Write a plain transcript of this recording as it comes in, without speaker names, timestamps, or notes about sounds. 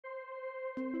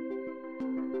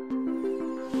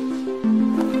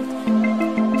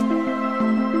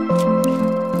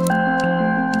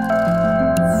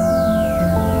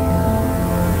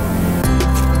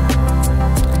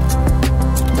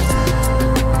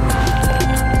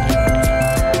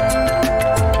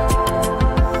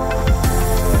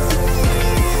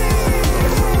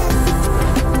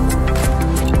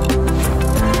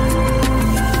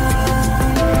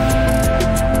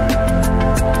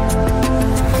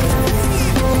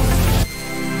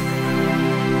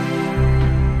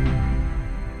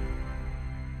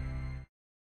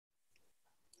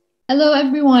Hello,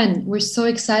 everyone. We're so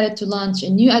excited to launch a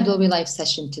new Adobe Live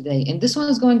session today. And this one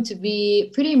is going to be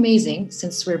pretty amazing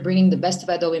since we're bringing the best of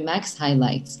Adobe Max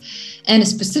highlights and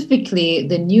specifically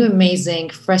the new amazing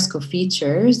Fresco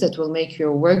features that will make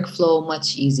your workflow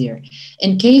much easier.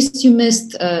 In case you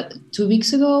missed 2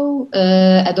 weeks ago,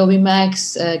 Adobe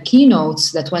Max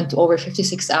keynotes that went over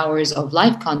 56 hours of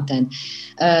live content,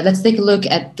 let's take a look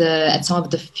at some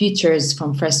of the features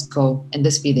from Fresco in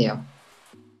this video.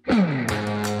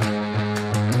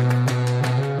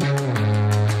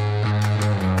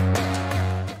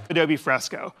 Adobe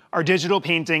Fresco, our digital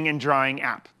painting and drawing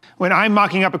app. When I'm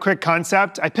mocking up a quick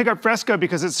concept, I pick up Fresco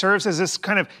because it serves as this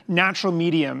kind of natural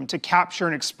medium to capture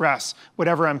and express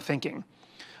whatever I'm thinking.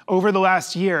 Over the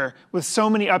last year, with so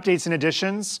many updates and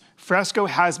additions, Fresco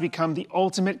has become the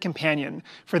ultimate companion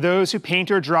for those who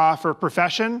paint or draw for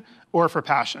profession or for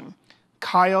passion.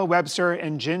 Kyle Webster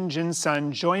and Jin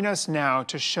Sun join us now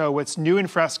to show what's new in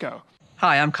Fresco.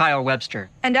 Hi, I'm Kyle Webster.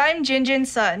 And I'm Jin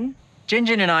Sun. Jin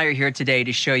and I are here today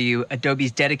to show you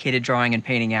Adobe's dedicated drawing and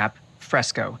painting app,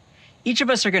 Fresco. Each of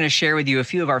us are going to share with you a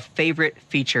few of our favorite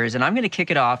features, and I'm going to kick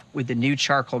it off with the new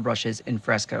charcoal brushes in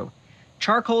Fresco.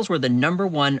 Charcoals were the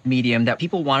 #1 medium that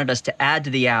people wanted us to add to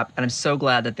the app, and I'm so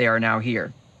glad that they are now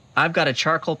here. I've got a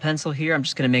charcoal pencil here. I'm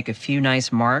just going to make a few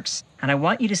nice marks, and I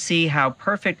want you to see how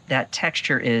perfect that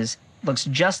texture is. It looks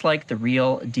just like the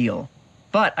real deal.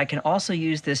 But I can also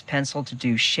use this pencil to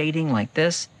do shading like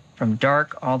this, from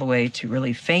dark all the way to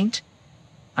really faint.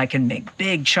 I can make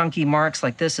big chunky marks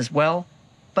like this as well.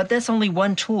 But that's only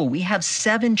one tool. We have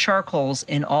 7 charcoals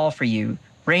in all for you,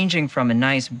 ranging from a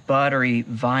nice buttery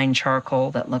vine charcoal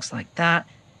that looks like that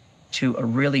to a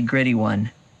really gritty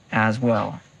one as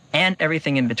well, and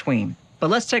everything in between. But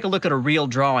let's take a look at a real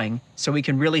drawing so we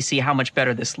can really see how much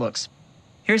better this looks.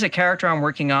 Here's a character I'm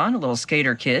working on, a little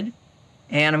skater kid,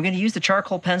 and I'm going to use the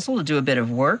charcoal pencil to do a bit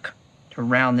of work to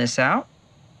round this out.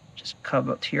 Just come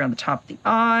up here on the top of the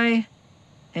eye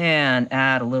and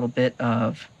add a little bit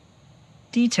of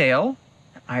detail,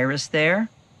 iris there.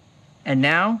 And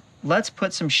now let's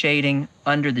put some shading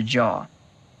under the jaw.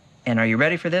 And are you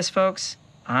ready for this, folks?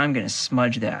 I'm going to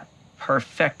smudge that.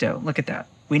 Perfecto. Look at that.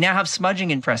 We now have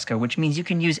smudging in Fresco, which means you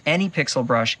can use any pixel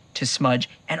brush to smudge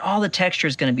and all the texture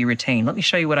is going to be retained. Let me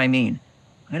show you what I mean.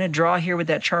 I'm going to draw here with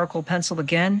that charcoal pencil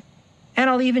again, and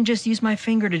I'll even just use my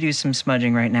finger to do some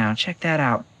smudging right now. Check that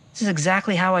out. This is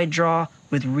exactly how I draw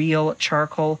with real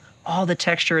charcoal. All the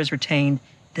texture is retained.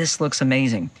 This looks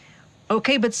amazing.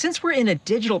 Okay, but since we're in a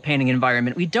digital painting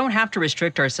environment, we don't have to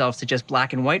restrict ourselves to just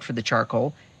black and white for the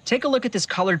charcoal. Take a look at this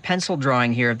colored pencil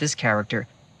drawing here of this character.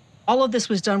 All of this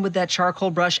was done with that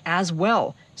charcoal brush as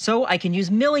well. So I can use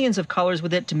millions of colors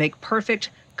with it to make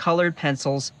perfect colored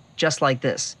pencils just like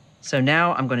this. So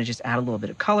now I'm going to just add a little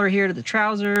bit of color here to the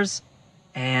trousers,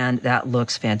 and that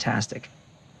looks fantastic.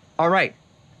 All right.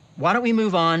 Why don't we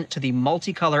move on to the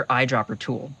multicolor eyedropper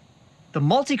tool? The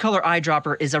multicolor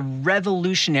eyedropper is a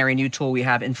revolutionary new tool we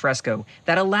have in Fresco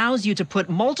that allows you to put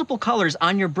multiple colors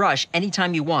on your brush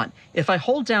anytime you want. If I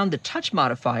hold down the touch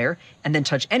modifier and then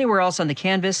touch anywhere else on the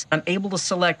canvas, I'm able to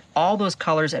select all those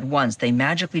colors at once. They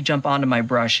magically jump onto my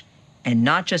brush, and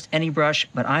not just any brush,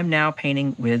 but I'm now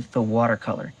painting with the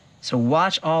watercolor. So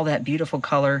watch all that beautiful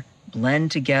color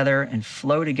blend together and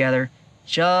flow together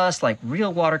just like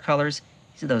real watercolors.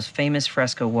 These are those famous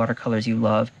Fresco watercolors you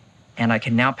love, and I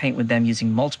can now paint with them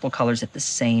using multiple colors at the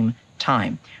same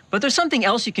time. But there's something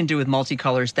else you can do with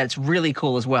multicolors that's really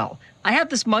cool as well. I have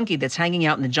this monkey that's hanging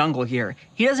out in the jungle here.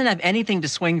 He doesn't have anything to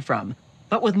swing from.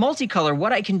 But with multicolor,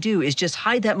 what I can do is just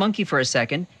hide that monkey for a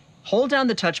second, hold down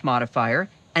the touch modifier,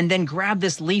 and then grab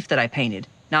this leaf that I painted.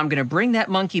 Now I'm going to bring that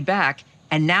monkey back,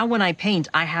 and now when I paint,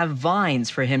 I have vines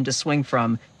for him to swing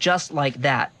from, just like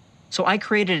that. So I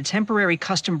created a temporary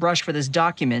custom brush for this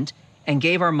document and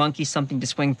gave our monkey something to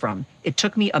swing from. It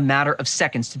took me a matter of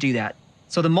seconds to do that.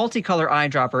 So the multicolor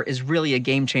eyedropper is really a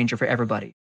game changer for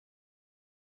everybody.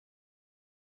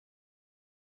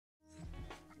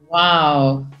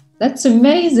 Wow, That's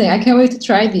amazing. I can't wait to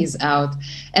try these out.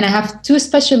 And I have two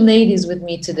special ladies with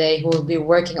me today who will be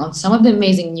working on some of the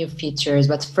amazing new features.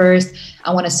 But first,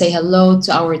 I want to say hello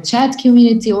to our chat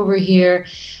community over here.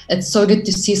 It's so good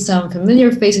to see some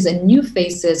familiar faces and new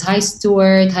faces. Hi,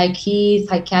 Stuart. Hi, Keith.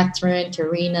 Hi, Catherine,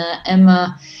 Karina,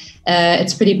 Emma.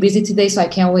 It's pretty busy today, so I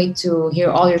can't wait to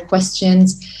hear all your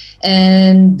questions.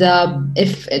 And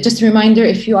if just a reminder,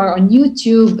 if you are on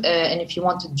YouTube and if you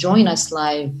want to join us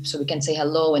live so we can say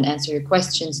hello and answer your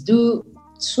questions, do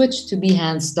switch to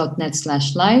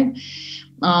behance.net/live.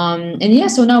 And yeah,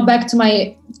 so now back to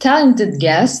my talented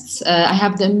guests. I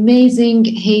have the amazing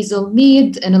Hazel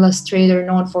Mead, an illustrator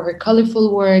known for her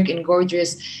colorful work and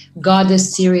gorgeous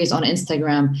goddess series on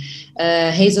Instagram.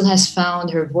 Hazel has found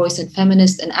her voice in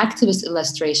feminist and activist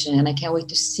illustration, and I can't wait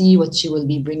to see what she will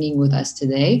be bringing with us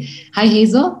today. Hi,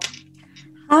 Hazel.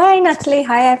 Hi, Natalie.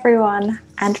 Hi, everyone.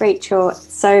 And Rachel,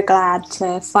 so glad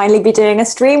to finally be doing a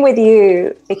stream with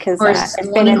you because it's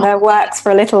been in the works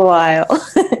for a little while.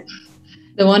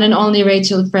 The one and only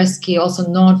Rachael Presky, also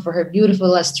known for her beautiful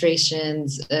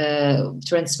illustrations,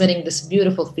 transmitting this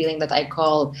beautiful feeling that I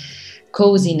call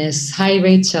coziness. Hi,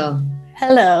 Rachael.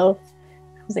 Hello.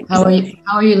 How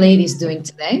are you ladies doing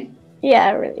today?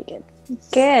 Yeah, really good.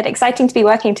 Good. Exciting to be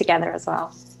working together as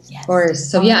well. Yes. Of course.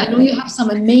 So yeah, I know you have some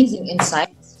amazing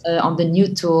insights on the new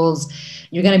tools.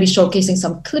 You're going to be showcasing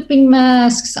some clipping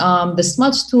masks, the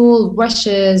smudge tool,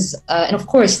 brushes, and of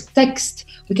course, text.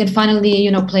 We can finally,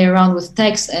 play around with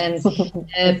text and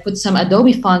put some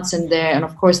Adobe fonts in there. And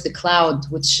of course, the cloud,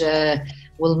 which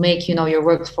will make, your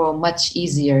workflow much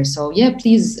easier. So yeah,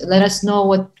 please let us know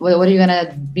what are you going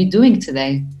to be doing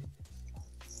today?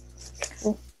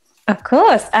 Of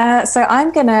course. So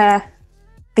I'm going to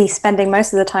be spending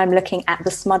most of the time looking at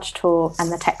the smudge tool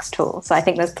and the text tool. So I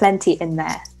think there's plenty in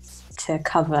there to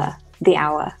cover the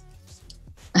hour.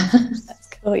 That's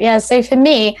cool. Yeah, so for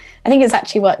me, I think it's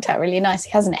actually worked out really nicely,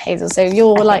 hasn't it, Hazel? So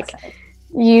your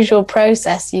usual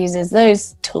process uses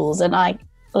those tools, and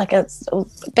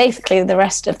basically the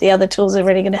rest of the other tools are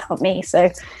really going to help me.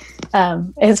 So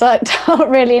it's worked out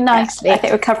really nicely. Yeah, I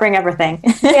think we're covering everything.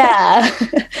 Yeah.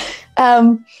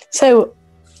 So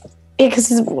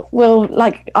because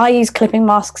I use clipping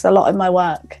masks a lot in my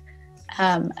work,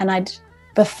 and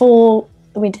before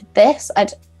we did this,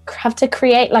 I'd have to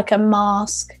create like a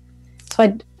mask. So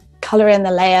I'd color in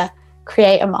the layer,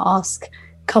 create a mask,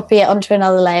 copy it onto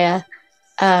another layer,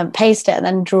 paste it, and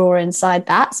then draw inside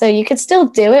that. So you could still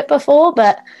do it before,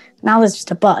 but now there's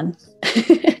just a button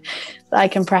that I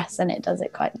can press and it does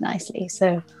it quite nicely.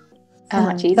 So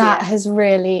much easier. That has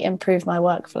really improved my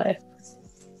workflow.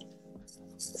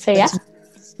 So yeah.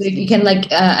 You can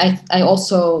I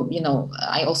also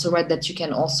read that you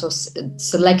can also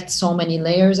select so many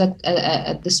layers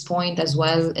at this point as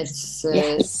well. It's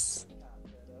yes.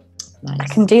 Nice. I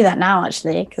can do that now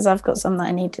actually because I've got some that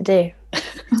I need to do.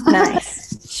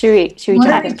 Nice. Should we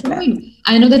dive into it?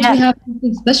 I know that we have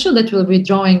something special that we'll be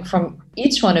drawing from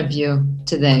each one of you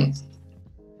today.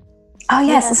 Oh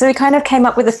yes, yeah. So we kind of came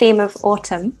up with a theme of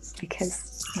autumn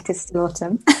because it is still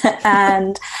autumn.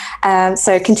 And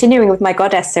so continuing with my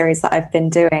goddess series that I've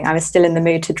been doing, I was still in the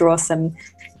mood to draw some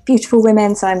beautiful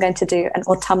women. So I'm going to do an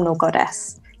autumnal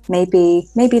goddess, maybe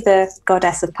the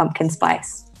goddess of pumpkin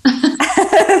spice.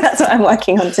 That's what I'm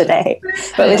working on today,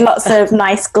 but with lots of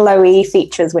nice glowy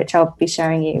features, which I'll be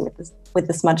showing you with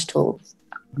the smudge tool.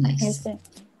 Nice.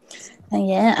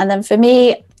 Yeah, and then for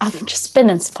me, I've just been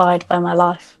inspired by my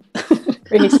life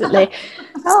recently.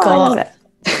 I love it.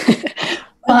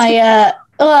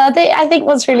 I think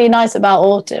what's really nice about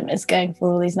autumn is going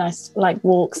for all these nice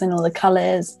walks in all the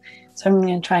colours. So I'm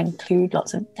going to try and include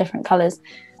lots of different colours.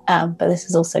 But this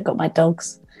has also got my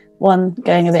dogs, one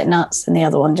going a bit nuts and the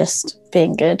other one just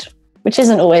being good, which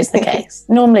isn't always the case.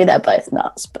 Normally they're both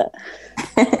nuts, but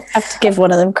I have to give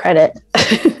one of them credit.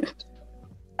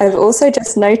 I've also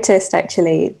just noticed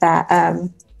actually that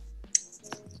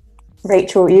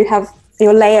Rachel,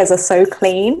 your layers are so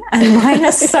clean and mine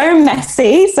are so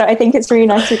messy. So I think it's really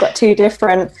nice we've got two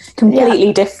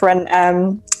completely different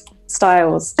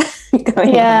styles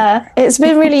going on. It's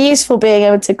been really useful being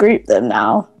able to group them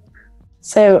now.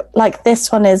 So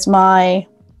this one is my,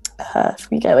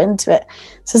 if we go into it,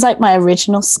 so it's my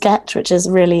original sketch, which is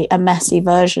really a messy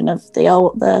version of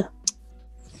I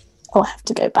have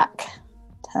to go back,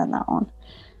 turn that on.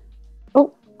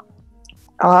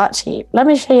 Actually, let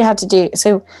me show you how to do.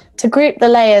 So to group the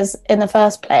layers in the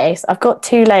first place, I've got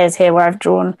two layers here where I've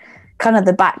drawn kind of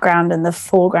the background and the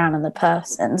foreground and the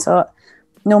person. So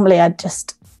normally I'd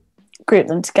just group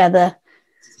them together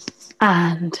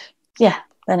and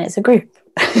then it's a group.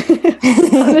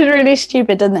 It's really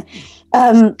stupid, doesn't it?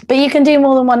 But you can do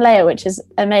more than one layer, which is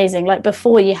amazing. Like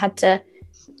before, you had to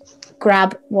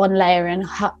grab one layer and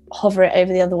hover it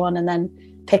over the other one, and then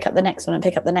pick up the next one and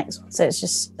pick up the next one. So it's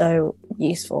just so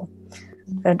useful.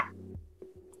 So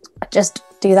just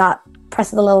do that,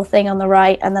 press the little thing on the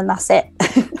right, and then that's it.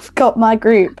 I've got my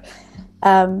group.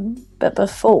 But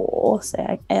before,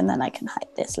 and then I can hide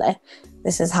this layer.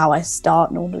 This is how I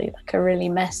start normally, like a really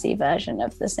messy version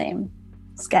of the same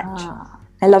sketch.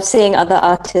 I love seeing other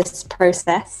artists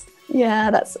process. Yeah,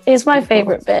 it's my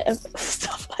favorite bit of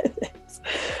stuff like this.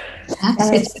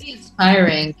 It's really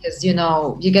inspiring because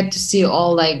you get to see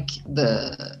all like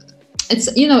it's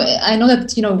I know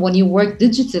that when you work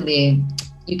digitally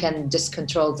you can just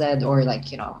Control Z or like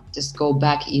just go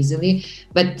back easily,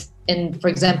 but for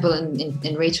example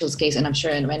in Rachel's case, and I'm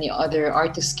sure in many other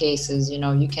artists' cases,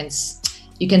 you can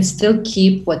still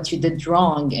keep what you did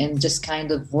wrong and just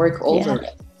kind of work over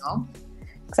it.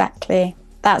 Exactly.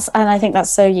 And I think that's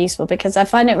so useful because I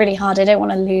find it really hard. I don't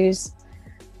want to lose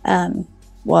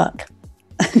work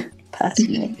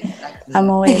personally. Exactly. I'm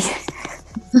always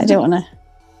I don't want to.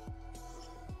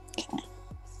 Okay.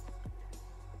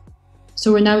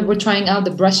 So we're trying out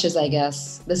the brushes, I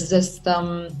guess. This is just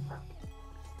the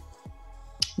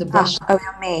brush. Oh,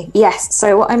 me. Yes.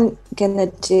 So what I'm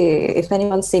gonna do, if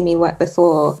anyone's seen me work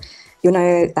before, you'll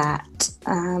know that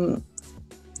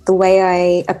the way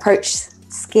I approach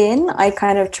skin, I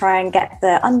kind of try and get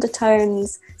the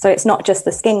undertones. So it's not just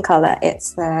the skin color,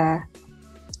 it's the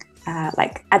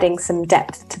like adding some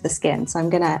depth to the skin. So I'm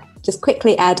gonna just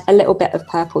quickly add a little bit of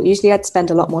purple. Usually I'd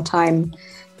spend a lot more time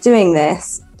doing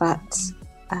this, but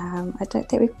I don't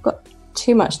think we've got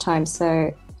too much time.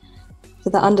 So for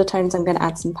the undertones, I'm going to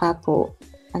add some purple,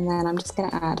 and then I'm just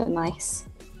going to add a nice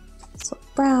sort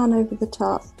of brown over the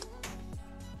top.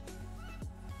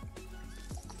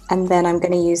 And then I'm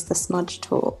going to use the smudge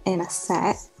tool in a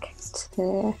sec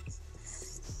to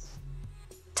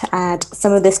add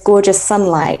some of this gorgeous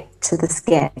sunlight to the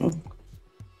skin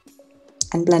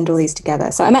and blend all these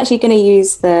together. So I'm actually going to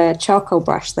use the charcoal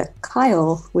brush that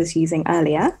Kyle was using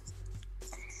earlier.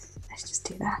 Let's just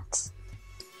do that.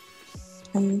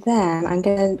 And then I'm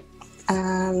going to,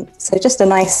 so just a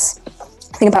nice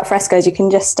thing about frescoes, you can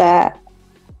just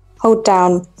hold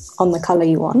down on the color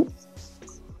you want.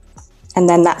 And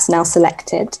then that's now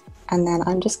selected. And then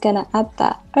I'm just going to add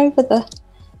that over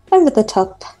the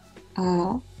top,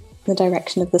 the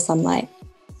direction of the sunlight.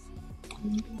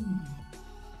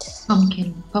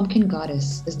 Pumpkin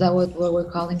goddess. Is that what we're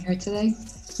calling her today?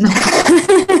 No.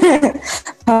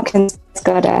 Pumpkin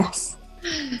goddess.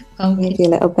 Maybe a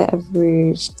little bit of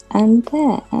rouge, and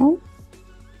then.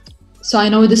 So I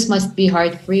know this must be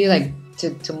hard for you, like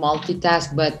to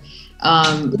multitask, but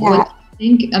what do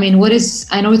you think? I mean,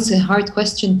 I know it's a hard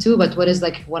question too, but what is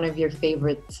like one of your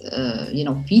favorite,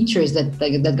 features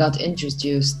that got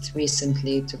introduced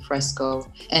recently to Fresco,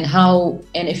 and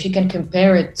if you can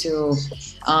compare it to,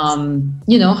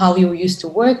 how you used to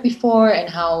work before,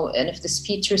 and if this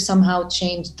feature somehow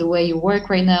changed the way you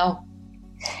work right now?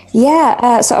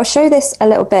 Yeah, so I'll show this a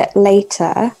little bit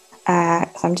later.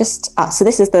 I'm just so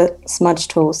this is the smudge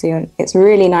tool. So it's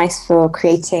really nice for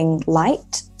creating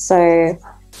light. So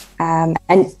and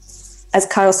as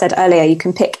Kyle said earlier, you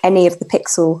can pick any of the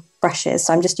pixel brushes.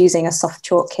 So I'm just using a soft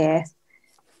chalk here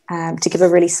to give a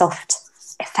really soft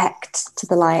effect to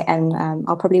the light, and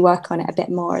I'll probably work on it a bit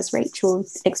more as Rachel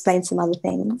explains some other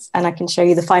things, and I can show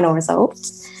you the final result.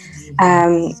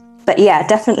 But yeah,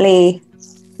 definitely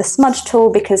the smudge tool,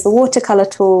 because the watercolor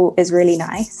tool is really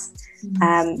nice,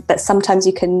 but sometimes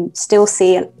you can still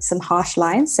see some harsh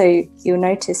lines. So you'll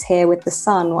notice here with the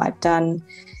sun, what I've done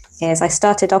is I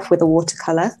started off with a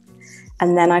watercolor,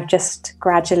 and then I've just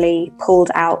gradually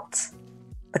pulled out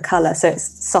the color so it's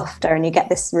softer, and you get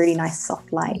this really nice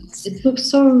soft light. It looks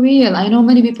so real. I know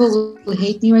many people will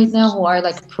hate me right now who are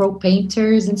like pro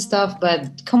painters and stuff,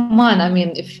 but come on, I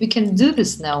mean, if we can do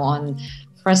this now on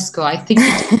Fresco, I think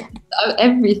we can do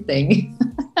everything.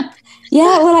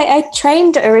 Yeah, well, I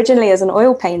trained originally as an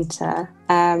oil painter.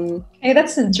 Hey,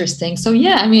 that's interesting. So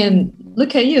yeah, I mean,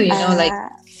 look at you,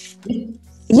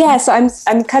 Yeah, so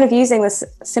I'm kind of using this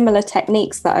similar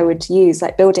techniques that I would use,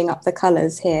 like building up the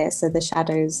colors here. So the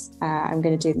shadows, I'm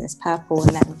going to do in this purple,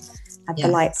 and then add the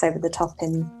lights over the top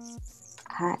in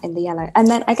the yellow. And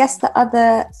then I guess the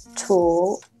other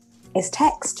tool is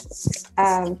text,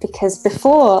 because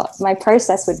before my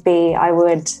process would be I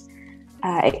would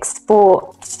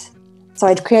export. So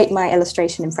I'd create my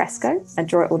illustration in Fresco, I'd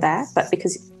draw it all there, but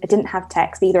because I didn't have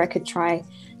text, either I could try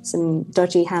some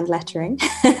dodgy hand lettering,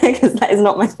 because that is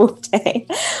not my forte,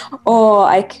 or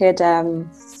I could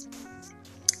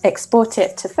export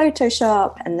it to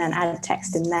Photoshop and then add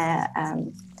text in there,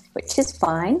 which is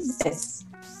fine. It's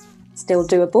still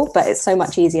doable, but it's so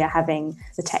much easier having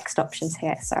the text options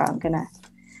here. So I'm going to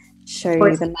show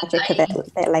you the magic of it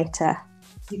a bit later.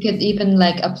 You could even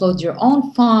like upload your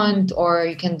own font, or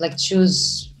you can like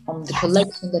choose from the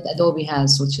collection that Adobe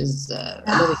has, which is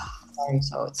Adobe.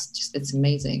 So it's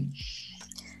amazing.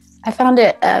 I found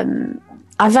it.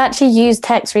 I've actually used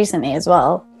text recently as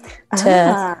well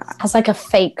as like a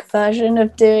fake version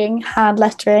of doing hand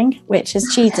lettering, which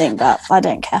is cheating, but I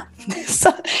don't care.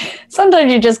 So,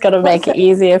 sometimes you just got to make it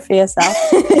easier for yourself.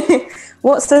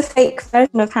 What's the fake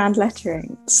version of hand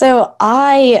lettering? So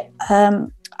I'd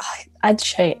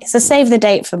show you. It's a save the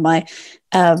date for my.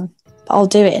 I'll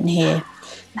do it in here.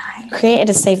 Nice. Created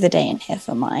a save the date in here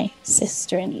for my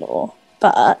sister-in-law,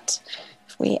 but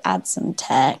if we add some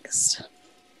text,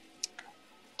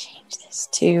 change this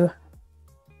to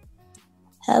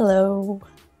hello.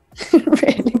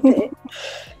 Really big.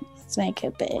 Let's make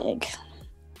it big.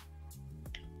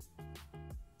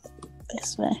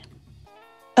 This way.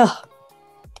 Oh,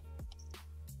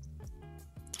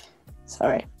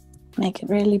 sorry. Make it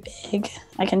really big.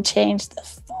 I can change the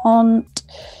font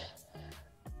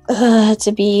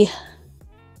to be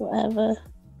whatever.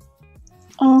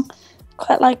 Oh,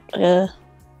 quite like.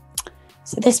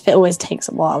 So this bit always takes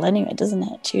a while anyway, doesn't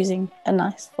it? Choosing a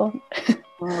nice font.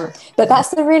 But that's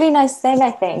the really nice thing,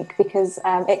 I think, because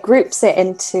it groups it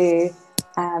into.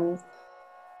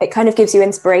 It kind of gives you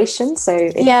inspiration. So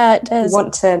if it does. you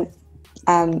want to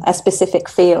a specific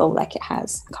feel like it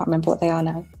has. I can't remember what they are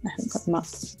now. I haven't got them up.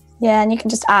 Yeah, and you can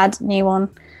just add a new one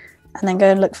and then go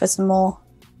and look for some more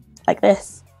like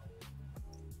this.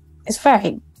 It's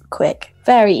very quick,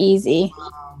 very easy.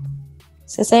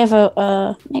 So say if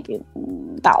maybe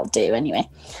that'll do anyway.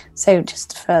 So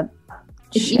just for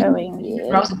showing you.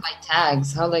 Browse by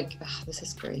tags. How this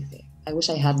is crazy. I wish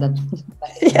I had that.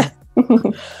 Yeah.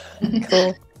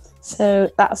 Cool. So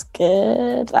that's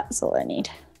good. That's all I need.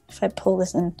 If I pull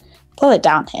this and pull it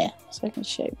down here so I can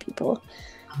show people.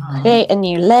 Create a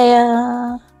new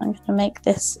layer. I'm going to make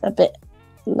this a bit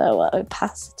lower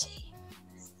opacity.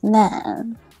 And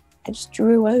then I just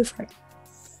drew over it.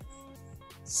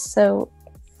 So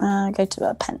go to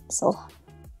a pencil.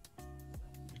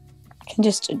 I can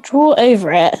just draw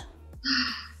over it.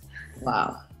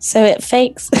 Wow. So it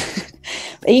fakes.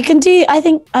 But you can do,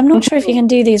 I'm not sure if you can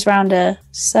do these around a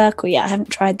circle yet. I haven't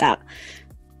tried that.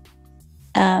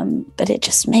 But it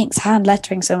just makes hand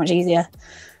lettering so much easier.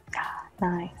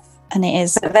 Nice. And it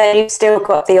is. But then you've still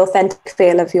got the authentic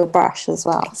feel of your brush as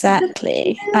well.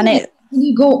 Exactly. And it. Can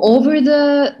you go over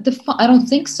the font? I don't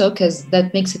think so, because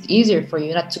that makes it easier for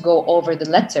you not to go over the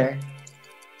letter.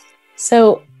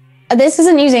 So this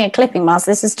isn't using a clipping mask.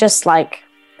 This is just like,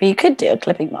 you could do a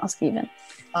clipping mask even.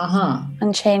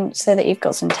 And change so that you've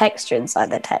got some texture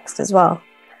inside the text as well.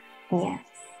 Yes.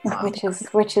 Wow.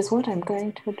 Which is what I'm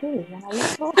going to do when I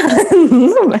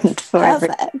look moment for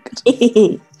perfect.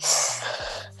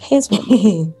 Here's what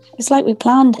it's like we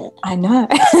planned it. I know.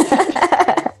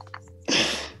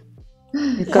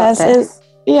 We've got this.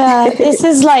 This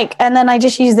is like, and then I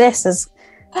just use this as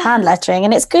hand lettering,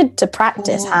 and it's good to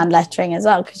practice hand lettering as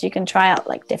well, because you can try out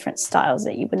like different styles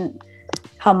that you wouldn't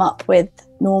come up with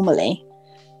normally.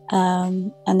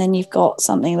 And then you've got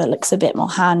something that looks a bit more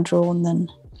hand drawn than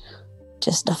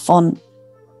just a font.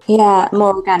 Yeah,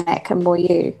 more organic and more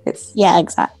you. Yeah,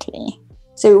 exactly.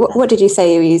 So what did you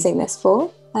say you were using this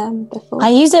for before? I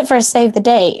used it for a save the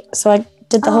date. So I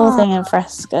did the whole thing in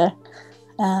Fresco.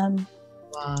 And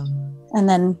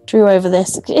then drew over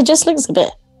this. It just looks a bit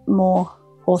more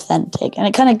authentic, and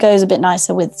it kind of goes a bit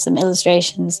nicer with some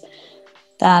illustrations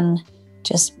than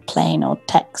just plain or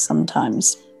text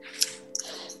sometimes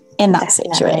in that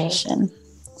situation.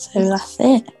 So that's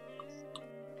it.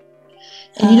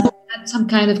 And we had some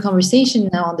kind of conversation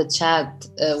now on the chat,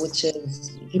 which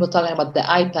is people talking about the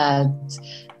iPad.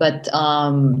 But,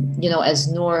 as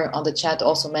Noor on the chat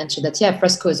also mentioned that,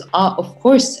 Fresco is, of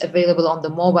course, available on the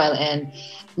mobile. And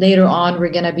later on, we're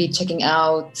going to be checking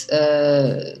out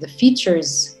the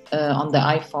features on the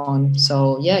iPhone.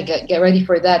 So, get ready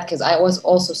for that, because I was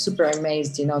also super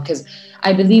amazed, because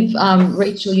I believe,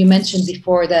 Rachel, you mentioned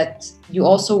before that you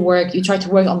try to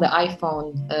work on the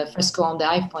iPhone, Fresco on the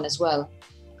iPhone as well.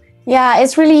 Yeah,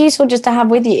 it's really useful just to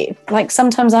have with you. Like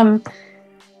sometimes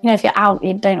if you're out,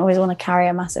 you don't always want to carry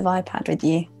a massive iPad with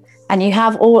you. And you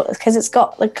have because it's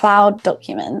got the cloud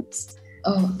documents.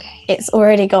 Oh, okay. It's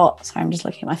already got, sorry, I'm just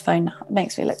looking at my phone now. It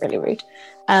makes me look really rude.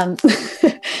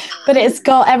 But it's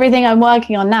got everything I'm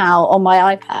working on now on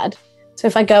my iPad. So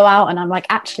if I go out and I'm like,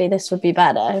 actually, this would be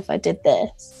better if I did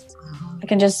this, I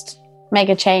can just make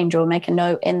a change or make a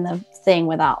note in the thing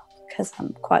without, because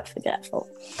I'm quite forgetful.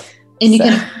 And you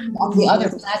can on the other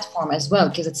platform as well,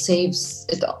 because it saves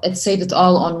it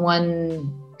all on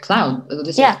one cloud.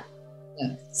 Yeah.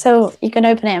 So you can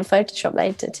open it in Photoshop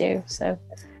later too. So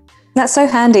that's so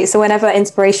handy. So whenever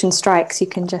inspiration strikes, you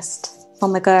can just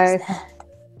on the go.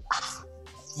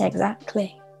 Yeah,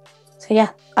 exactly. So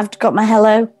yeah, I've got my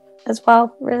hello as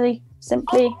well, really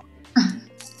simply.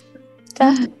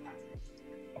 Done.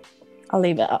 I'll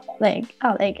leave it up. There you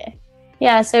go.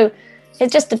 Yeah, so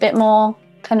it's just a bit more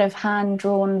kind of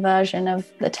hand-drawn version of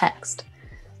the text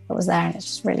that was there, and it's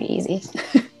just really easy.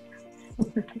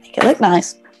 Make it look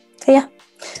nice. So yeah,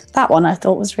 that one I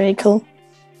thought was really cool.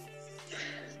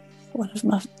 One of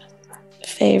my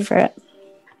favourite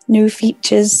new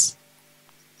features.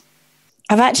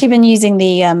 I've actually been using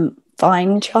the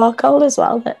Vine charcoal as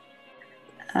well, but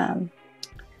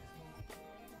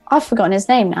I've forgotten his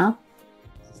name now.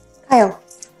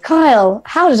 Kyle,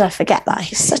 how did I forget that?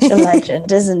 He's such a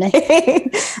legend, isn't he?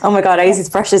 Oh my God, I use his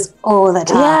brushes all the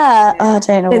time. Yeah, I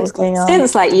don't know what's going on.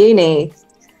 Since like uni.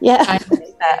 Yeah.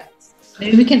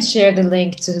 Maybe we can share the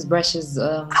link to his brushes in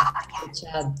the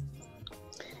chat.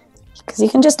 Because you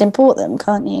can just import them,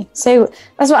 can't you? So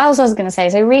that's what else I was going to say.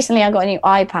 So recently I got a new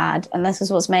iPad, and this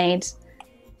is what's made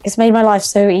my life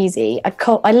so easy.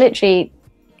 I literally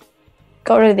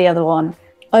got rid of the other one,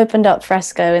 opened up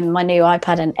Fresco in my new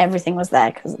iPad, and everything was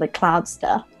there because of the cloud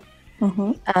stuff.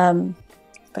 Mm-hmm.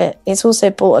 But it's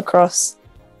also brought across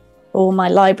all my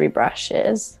library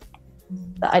brushes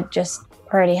that I just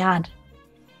already had.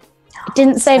 It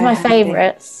didn't save my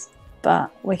favourites,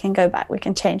 but we can go back. We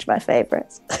can change my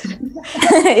favourites.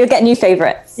 You'll get new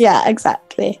favourites. Yeah,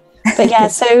 exactly. But yeah,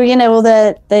 so all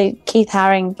the Keith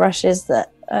Haring brushes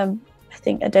that I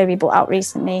think Adobe brought out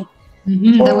recently.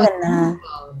 Mm-hmm. All in there.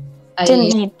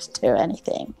 Didn't need to do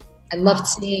anything. I loved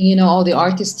seeing, all the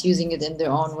artists using it in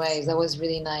their own ways. That was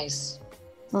really nice.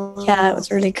 Yeah, it was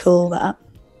really cool. That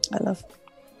I love.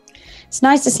 It's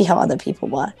nice to see how other people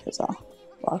work as well.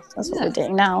 Well, that's what we're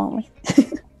doing now, aren't we?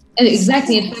 And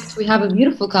exactly. In fact, we have a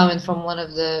beautiful comment from one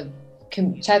of the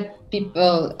chat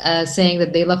people saying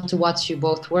that they love to watch you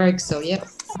both work. So yeah.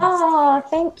 Oh,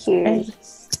 thank you.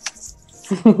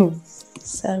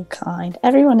 So kind.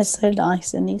 Everyone is so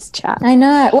nice in these chats. I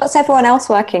know. What's everyone else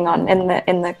working on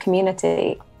in the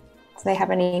community? Do they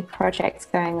have any projects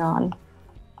going on?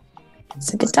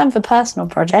 It's a good time for personal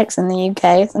projects in the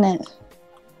UK, isn't it?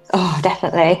 Oh,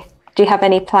 definitely. Do you have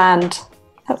any planned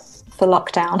for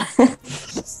lockdown?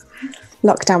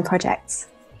 Lockdown projects.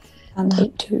 And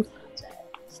hope to.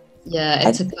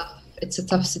 Yeah, it's a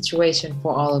tough situation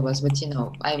for all of us, but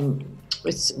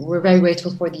we're very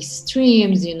grateful for these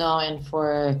streams, and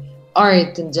for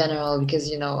art in general,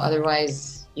 because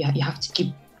otherwise you have to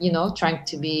keep trying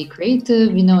to be creative,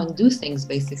 and do things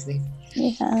basically.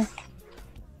 Yeah,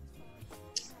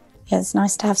 it's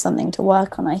nice to have something to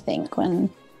work on, I think, when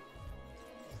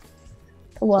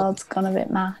the world's gone a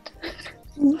bit mad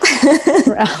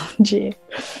around you.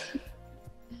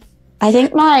 I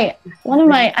think I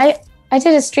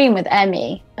did a stream with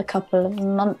Emmy a couple of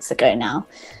months ago now,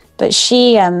 but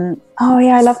she oh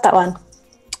yeah, I love that one.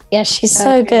 Yeah, she's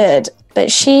so good.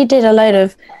 But she did a load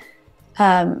of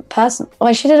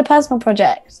she did a personal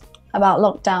project about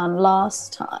lockdown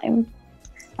last time,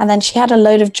 and then she had a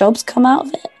load of jobs come out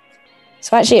of it.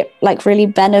 So actually it really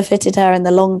benefited her in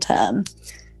the long term,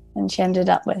 and she ended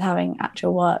up with having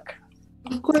actual work.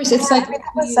 Of course, it's like that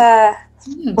was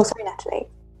oh, sorry, Natalie.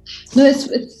 No, it's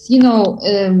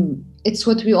it's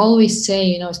what we always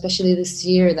say, especially this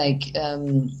year,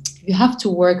 you have to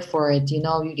work for it,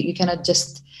 you cannot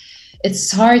just,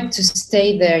 it's hard to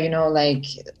stay there,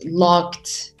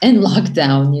 locked and locked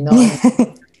down,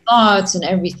 thoughts and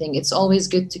everything. It's always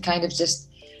good to kind of just,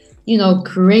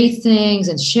 create things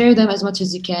and share them as much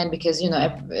as you can, because,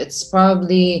 it's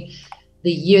probably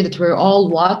the year that we're all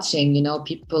watching,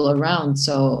 people around.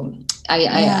 So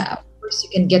of course you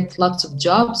can get lots of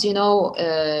jobs,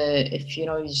 if, you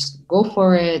just go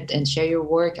for it and share your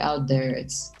work out there.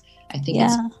 I think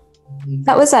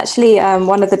that was actually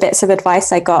one of the bits of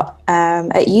advice I got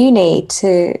at uni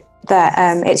that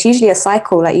it's usually a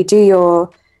cycle. Like you do your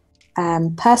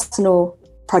personal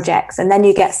projects, and then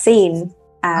you get seen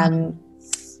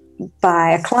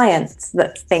by a client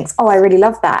that thinks, oh, I really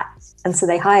love that. And so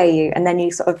they hire you, and then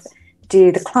you sort of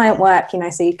do the client work,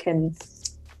 so you can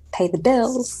pay the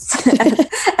bills.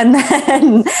 And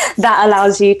then that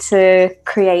allows you to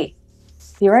create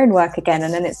your own work again.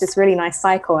 And then it's this really nice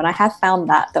cycle. And I have found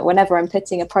that whenever I'm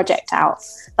putting a project out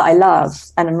that I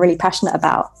love and I'm really passionate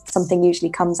about, something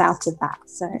usually comes out of that.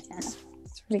 So yeah, it's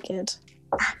really good.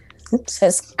 So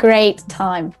it's great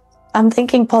time I'm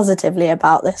thinking positively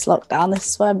about this lockdown. This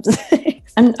is what I'm doing.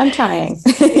 I'm trying.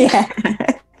 Yeah.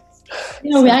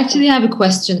 We actually have a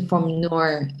question from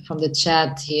Noor from the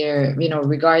chat here,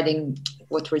 regarding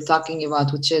what we're talking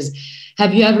about, which is,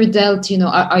 have you ever dealt,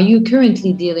 are you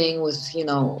currently dealing with,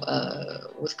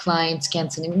 with clients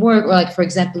canceling work, or like, for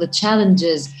example, the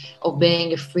challenges of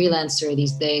being a freelancer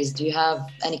these days? Do you have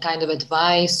any kind of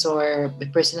advice or a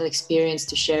personal experience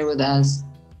to share with us?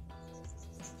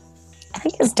 I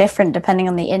think it's different depending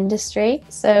on the industry.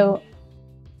 So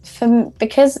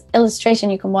because illustration,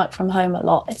 you can work from home a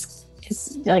lot. It's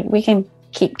like we can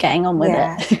keep getting on with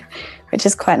it, which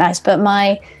is quite nice. But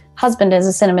my husband is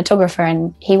a cinematographer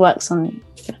and he works on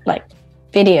like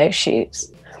video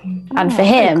shoots. And for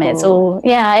him, cool. It's all,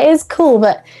 it is cool.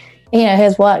 But,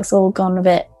 his work's all gone a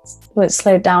bit,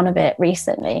 slowed down a bit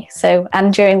recently. So,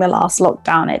 and during the last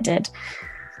lockdown, it did.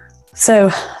 So,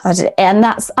 I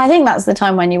think that's the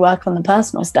time when you work on the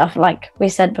personal stuff. Like we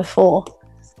said before,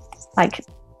 like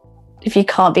if you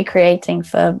can't be creating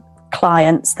for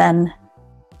clients, then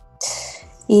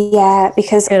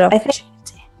because I think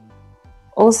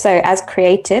also as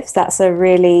creatives, that's a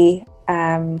really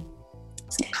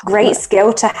great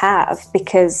skill to have,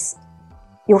 because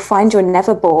you'll find you're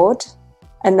never bored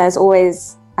and there's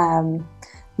always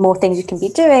more things you can be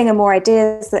doing and more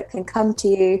ideas that can come to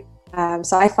you.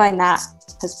 So I find that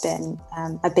has been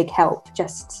a big help,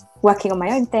 just working on my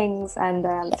own things. And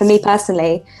for me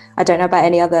personally, I don't know about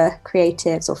any other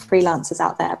creatives or freelancers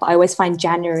out there, but I always find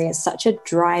January is such a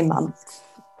dry month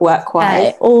work-wise.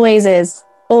 It always is,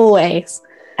 always.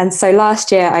 And so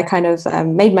last year I kind of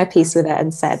made my peace with it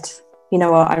and said, you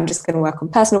know what, I'm just going to work on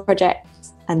personal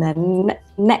projects. And then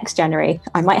next January,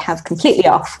 I might have completely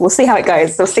off. We'll see how it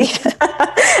goes. We'll see.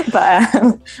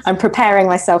 But I'm preparing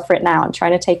myself for it now. I'm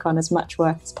trying to take on as much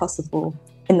work as possible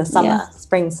in the summer,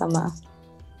 spring, summer.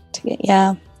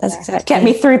 That's exactly. Get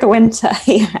me through the winter.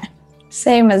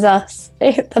 Same as us.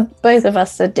 Both of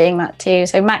us are doing that too.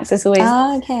 So Max is always...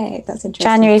 okay, that's interesting.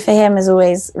 January for him is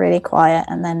always really quiet.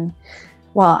 And then,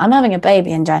 I'm having a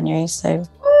baby in January, so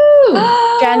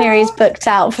January's booked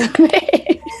out for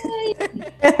me.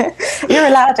 You're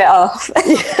allowed it off.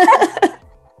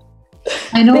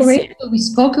 I know, Rachael, we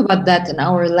spoke about that in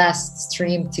our last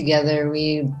stream together.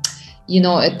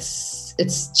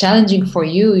 It's challenging for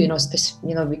you,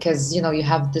 because you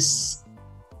have this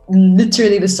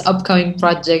upcoming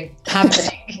project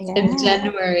happening in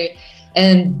January,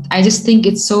 and I just think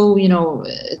it's so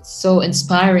it's so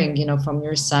inspiring, from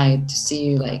your side to see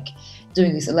you like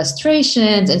doing these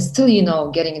illustrations and still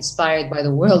getting inspired by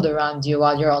the world around you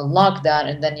while you're on lockdown,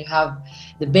 and then you have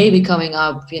the baby coming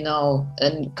up in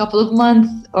a couple of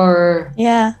months or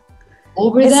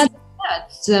over that.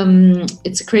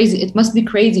 It's crazy. It must be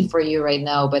crazy for you right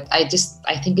now, but I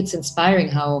think it's inspiring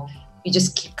how you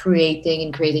just keep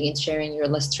creating and sharing your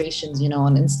illustrations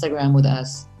on Instagram with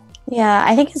us.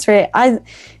 I think it's really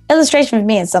illustration for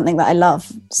me is something that I love,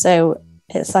 so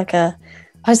it's like I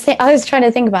was trying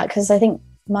to think about, because I think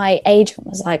my agent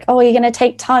was like, oh, are you going to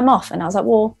take time off? And I was like,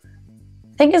 well,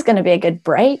 I think it's going to be a good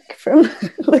break from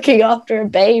looking after a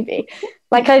baby.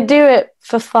 Like, I do it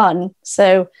for fun,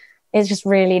 so it's just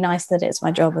really nice that it's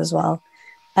my job as well.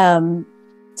 I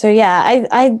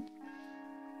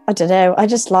don't know, I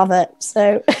just love it.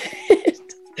 So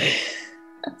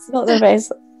it's not the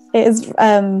best. It is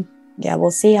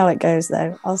we'll see how it goes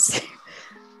though. I'll see.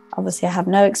 Obviously I have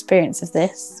no experience of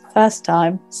this, first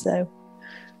time, so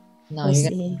you're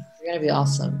gonna be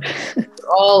awesome.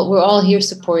 we're all here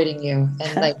supporting you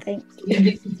and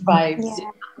vibes.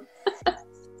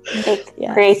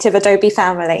 Creative Adobe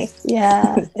family.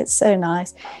 It's so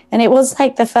nice. And it was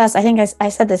like the first, I think I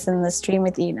said this in the stream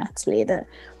with you, Natalie, that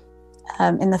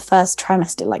in the first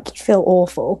trimester, like, you feel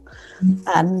awful,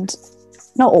 and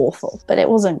not awful, but it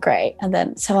wasn't great. And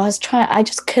then so I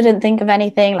just couldn't think of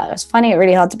anything. Like, I was finding it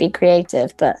really hard to be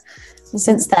creative, but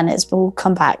since then it's all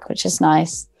come back, which is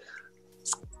nice.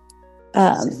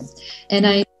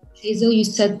 And Hazel, you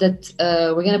said that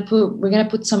we're gonna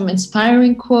put some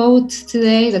inspiring quote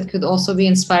today that could also be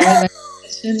inspired by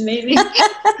illustration, maybe.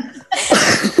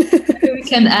 We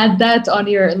can add that on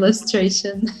your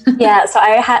illustration. So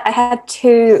I had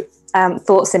two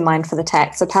thoughts in mind for the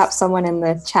text. So perhaps someone in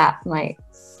the chat might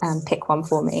pick one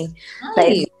for me.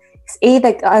 It's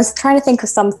either, I was trying to think of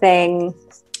something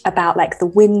about like the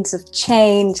winds of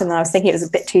change, and then I was thinking it was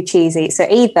a bit too cheesy. So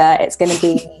either it's going to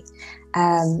be,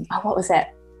 what was it?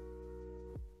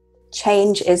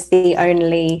 Change is the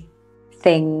only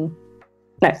thing,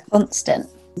 constant.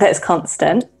 That's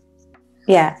constant.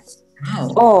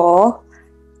 Wow. Or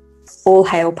all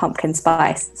hail pumpkin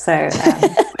spice. So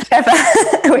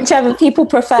whichever people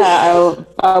prefer,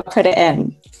 I'll put it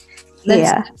in.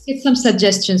 Let's get some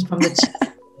suggestions from the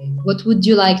chat. What would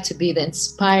you like to be the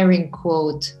inspiring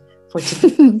quote for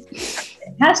today?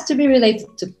 It has to be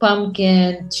related to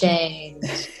pumpkin, change,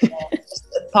 just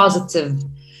a positive message.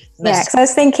 Yeah, because I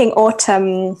was thinking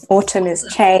autumn. Autumn is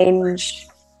change.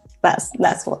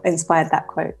 That's what inspired that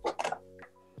quote.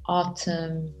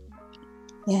 Autumn.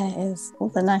 Yeah, it is. All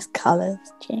the nice colours.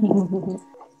 Change.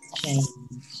 Change.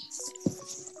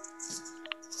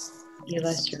 Give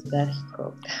us your best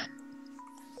quote.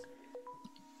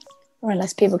 Or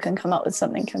unless people can come up with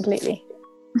something completely.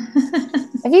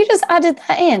 Have you just added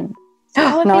that in?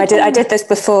 No, I did this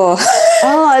before.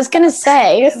 Oh, I was going to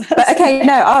say. But okay,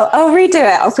 no, I'll redo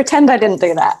it. I'll pretend I didn't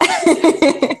do that.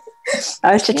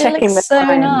 I was just checking the so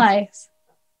time. nice.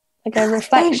 Like a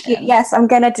reflection. Thank you. Yes, I'm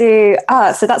going to do...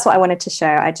 so that's what I wanted to show.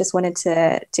 I just wanted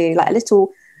to do like a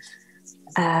little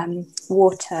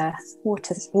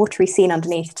watery scene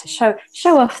underneath to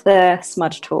show off the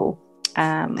smudge tool.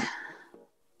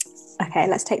 Okay,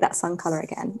 let's take that sun color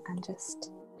again and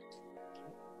just...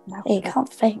 Hey, you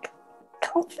can't fake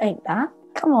that.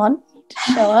 Come on,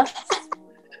 show us.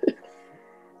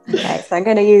 Okay, so I'm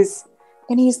going to use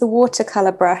the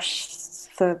watercolor brush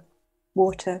for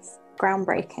water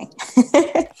groundbreaking.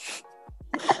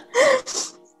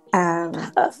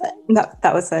 Perfect.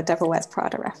 That was a Devil Wears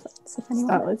Prada reference. If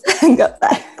anyone got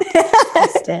that,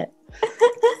 Missed it.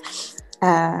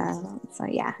 So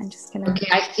yeah, I'm just gonna. Okay,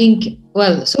 I think.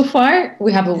 Well, so far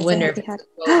we have a winner.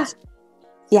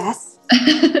 Yes.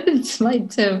 It's my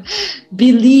term.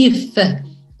 Believe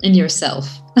in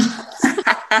yourself.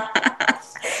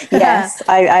 Yes,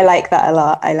 I like that a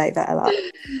lot.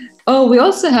 Oh, we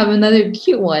also have another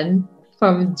cute one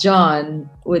from John,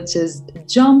 which is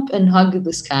jump and hug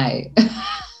the sky.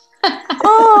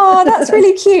 Oh, that's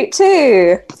really cute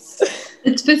too.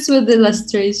 It fits with the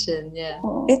illustration, yeah.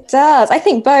 It does. I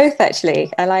think both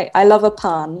actually. I love a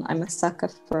pun. I'm a sucker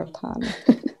for a pun.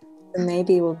 So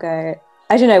maybe we'll go.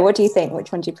 I don't know. What do you think?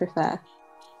 Which one do you prefer?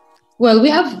 Well, we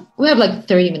have like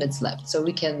 30 minutes left, so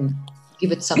we can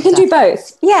give it some. We can do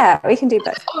both. Yeah, we can do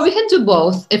both. Oh, we can do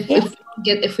both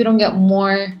if we don't get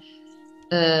more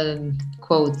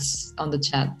quotes on the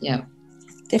chat. Yeah.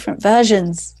 Different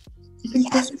versions.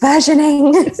 Yes,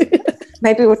 versioning.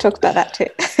 Maybe we'll talk about that too.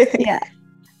 Yeah.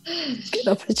 Good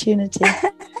opportunity.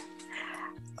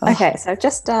 Okay, so I've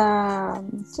just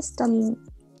done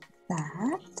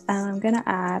that, and I'm going to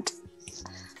add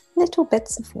little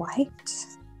bits of white.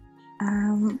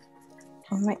 I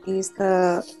might use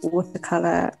the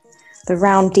watercolor, the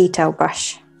round detail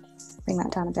brush. Bring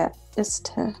that down a bit, just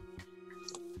to.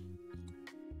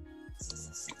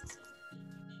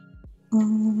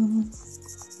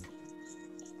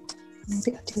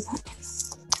 Maybe I'll do that.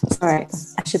 Sorry,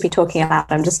 I should be talking aloud.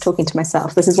 I'm just talking to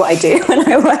myself. This is what I do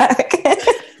when I work.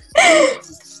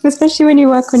 Especially when you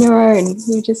work on your own,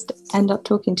 you just end up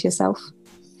talking to yourself.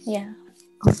 Yeah.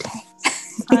 Okay.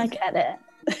 I get it.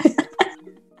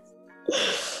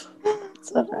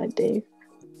 That's what I do.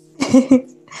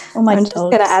 Oh my I'm just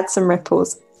going to add some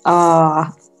ripples.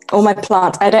 All my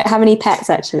plants. I don't have any pets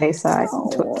actually, so I can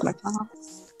talk to my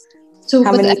plants. So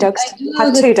how many dogs? I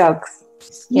have 2 dogs.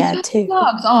 Yeah, 2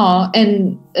 dogs. Oh,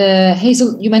 and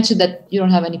Hazel, you mentioned that you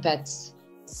don't have any pets.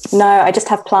 No, I just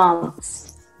have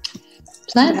plants.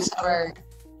 Plants are.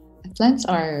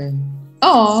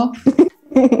 Oh.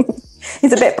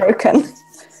 He's a bit broken.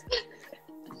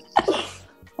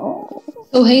 Oh.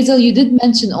 So Hazel, you did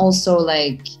mention also,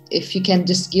 like, if you can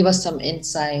just give us some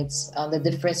insights on the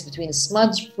difference between a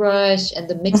smudge brush and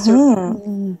the mixer.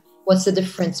 Mm-hmm. What's the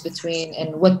difference between,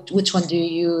 and which one do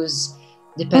you use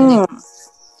depending?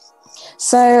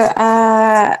 So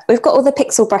we've got all the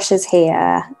pixel brushes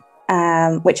here,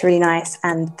 which are really nice,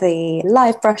 and the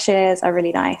live brushes are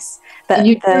really nice. But and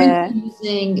you're currently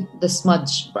using the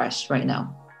smudge brush right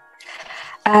now.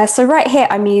 So right here,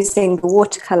 I'm using the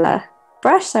watercolor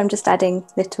brush. So I'm just adding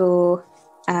little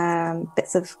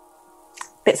bits of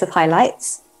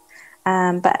highlights.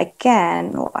 But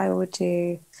again, what I will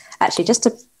do, actually, just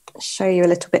to show you a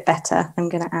little bit better, I'm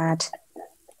going to add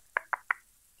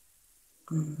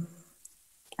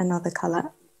another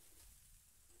color.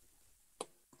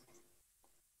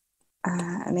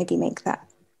 Maybe make that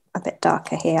a bit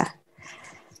darker here.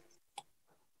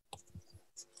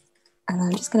 And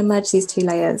I'm just going to merge these 2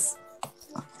 layers.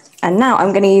 And now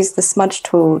I'm going to use the smudge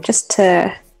tool just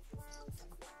to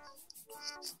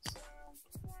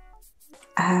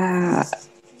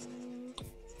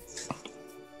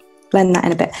blend that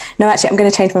in a bit. No, actually, I'm going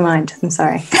to change my mind. I'm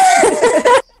sorry.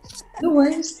 No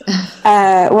worries.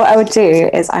 What I would do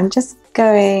is I'm just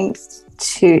going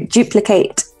to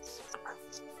duplicate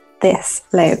this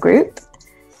layer group,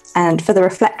 and for the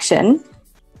reflection,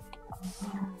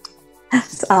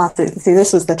 see,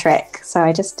 this was the trick. So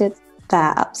I just did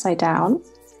that upside down.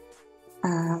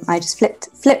 I just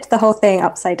flipped the whole thing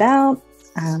upside down.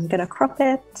 I'm gonna crop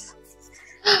it,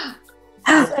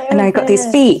 and I got these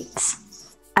feet,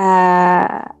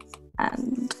 and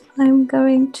I'm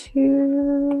going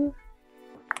to.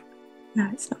 No,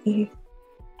 it's not you.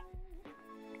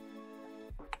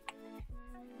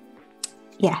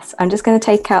 Yes, I'm just going to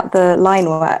take out the line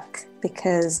work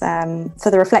because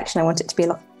for the reflection, I want it to be a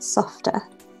lot softer.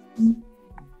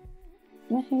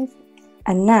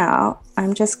 And now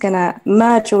I'm just going to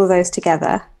merge all those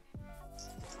together.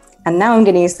 And now I'm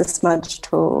going to use the smudge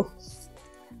tool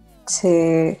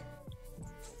to,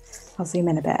 I'll zoom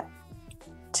in a bit,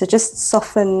 to just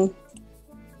soften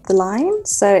the line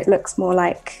so it looks more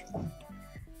like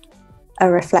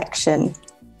a reflection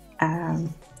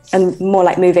and more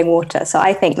like moving water. So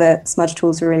I think the smudge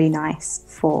tools are really nice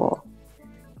for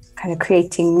kind of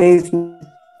creating movement,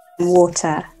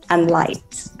 water and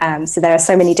light. So there are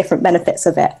so many different benefits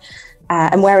of it.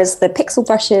 And whereas the pixel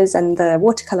brushes and the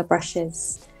watercolor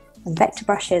brushes and vector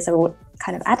brushes are all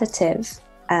kind of additive,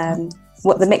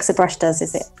 what the mixer brush does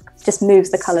is it just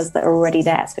moves the colors that are already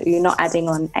there. So you're not adding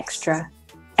on extra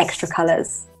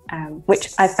colors.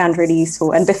 Which I found really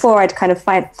useful. And before I'd kind of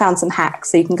found some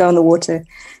hacks. So you can go on the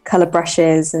watercolor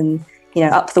brushes and,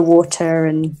 up the water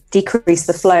and decrease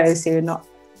the flow so you're not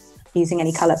using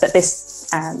any color. But this,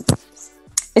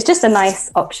 it's just a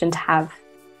nice option to have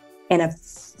in a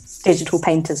digital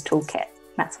painter's toolkit.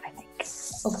 That's what I think.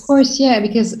 Of course, yeah,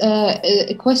 because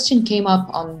a question came up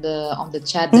on the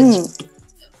chat that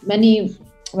many,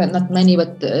 well, not many,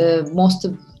 but most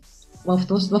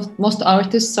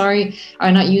artists,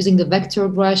 are not using the vector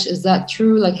brush. Is that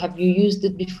true? Like, have you used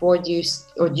it before? Do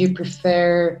you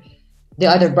prefer the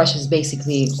other brushes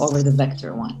basically over the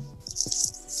vector one?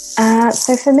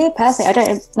 So for me personally, I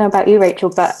don't know about you, Rachel,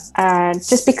 but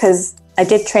just because I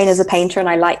did train as a painter and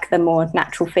I like the more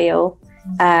natural feel,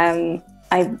 I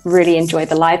really enjoy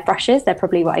the live brushes. They're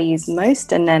probably what I use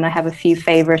most. And then I have a few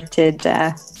favorited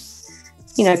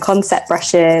concept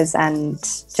brushes and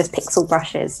just pixel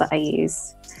brushes that I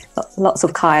use. Lots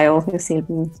of Kyle, you'll see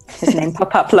his name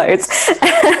pop up loads.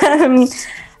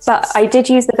 But I did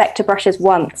use the vector brushes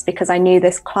once because I knew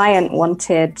this client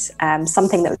wanted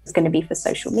something that was going to be for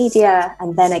social media,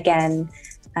 and then again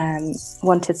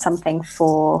wanted something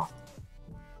for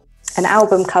an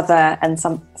album cover and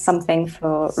something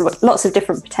for lots of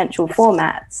different potential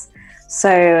formats.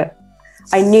 So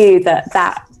I knew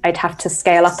that I'd have to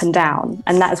scale up and down,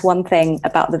 and that is one thing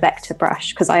about the vector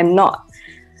brush, because I'm not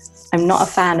a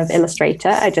fan of Illustrator.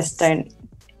 I just don't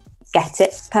get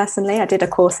it personally. I did a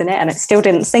course in it and it still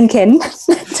didn't sink in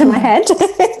to my head.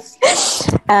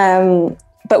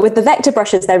 But with the vector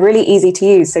brushes, they're really easy to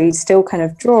use, so you still kind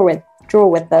of draw with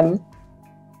them,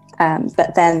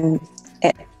 but then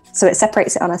it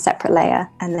separates it on a separate layer,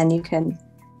 and then you can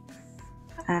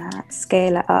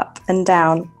scale it up and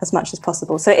down as much as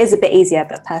possible. So it is a bit easier,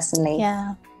 but personally,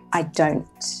 I don't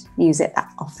use it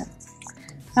that often.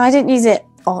 No, I didn't use it.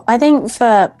 I think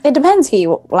it depends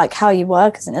how you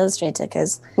work as an illustrator,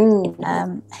 because I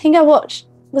think I watched,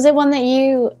 was it one that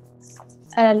you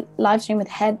live stream with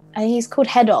he's called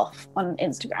Head Off on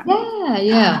Instagram.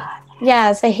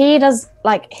 Yeah, so he does,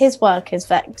 his work is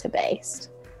vector based,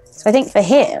 so I think for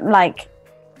him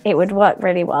it would work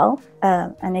really well.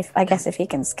 And if he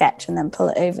can sketch and then pull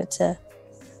it over to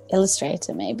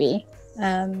Illustrator, maybe.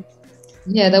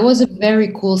 That was a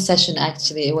very cool session,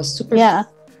 actually. It was super fun.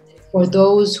 For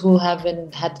those who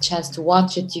haven't had the chance to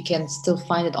watch it, you can still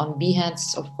find it on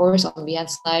Behance, of course, on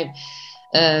Behance Live.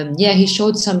 He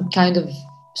showed some kind of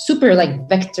super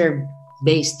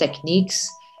vector-based techniques.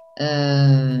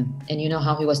 And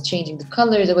how he was changing the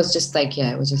colors. It was just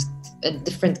it was just a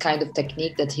different kind of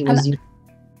technique that he was using.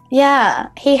 Yeah,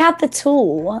 he had the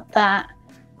tool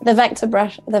the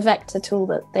vector tool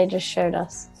that they just showed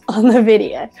us on the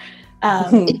video.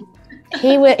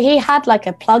 He had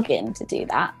a plugin to do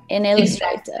that in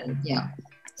Illustrator. Exactly. Yeah.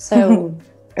 So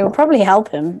it will probably help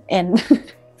him in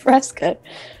Fresco.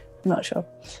 I'm not sure.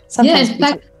 Sometimes in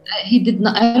fact, he did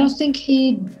not. I don't think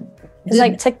he.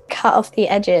 It's to cut off the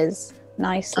edges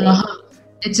nicely.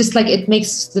 It's just it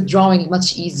makes the drawing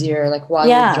much easier. While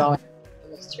you're drawing,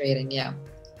 illustrating. Yeah.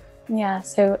 Yeah.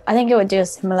 So I think it would do a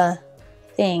similar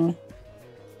thing,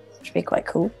 which would be quite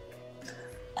cool.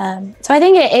 So I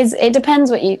think it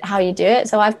depends how you do it.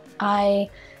 So I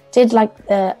did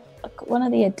one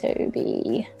of the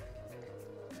Adobe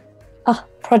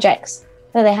projects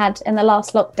that they had in the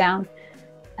last lockdown.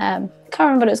 Can't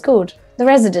remember what it's called. The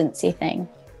residency thing.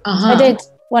 So I did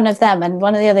one of them, and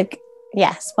one of the other,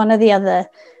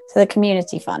 so the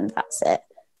community fund, that's it.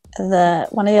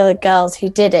 One of the other girls who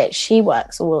did it, she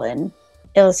works all in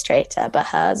Illustrator, but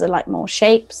hers are like more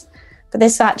shapes. But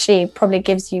this actually probably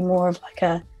gives you more of like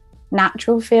a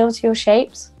natural feel to your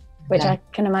shapes, which I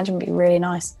can imagine would be really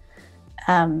nice.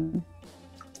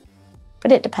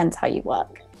 But it depends how you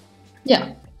work. Yeah,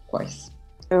 of course.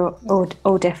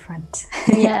 All different.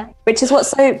 Yeah. Which is what's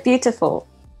so beautiful.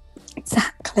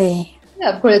 Exactly.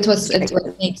 Yeah, of course, it's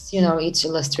what makes, each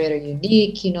illustrator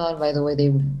unique, and by the way,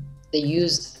 they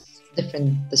use the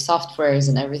softwares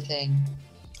and everything.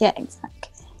 Yeah,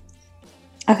 exactly.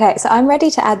 Okay, so I'm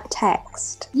ready to add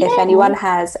text. Yeah. If anyone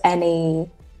has any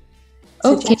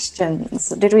suggestions.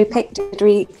 Did we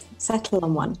settle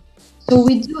on one? So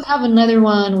we do have another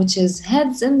one, which is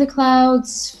heads in the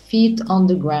clouds, feet on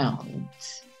the ground.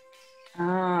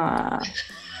 Ah.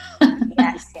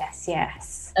 Yes.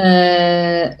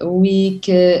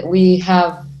 We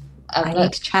have. I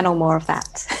need to channel more of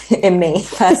that in me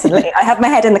personally. I have my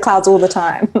head in the clouds all the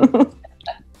time.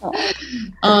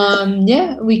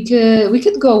 Yeah, we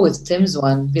could go with Tim's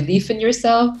one. Belief in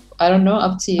yourself. I don't know.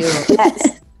 Up to you.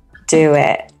 Let's do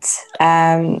it.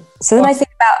 So the nice thing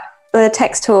about the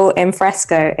text tool in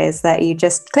Fresco is that you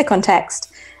just click on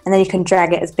text, and then you can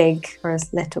drag it as big or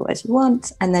as little as you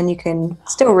want, and then you can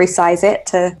still resize it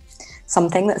to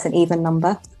something that's an even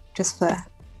number, just for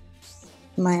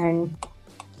my own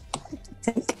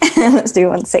sake. Let's do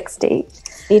 160.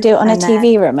 You do it on a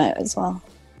TV remote as well.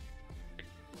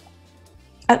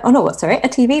 Oh no, what? Sorry, a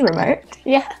TV remote?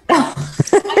 Yeah.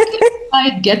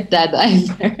 I'd get that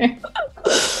either.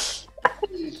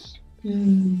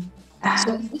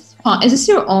 So is this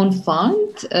your own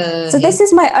font? So this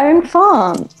is my own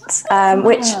font,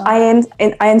 which I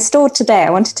installed today. I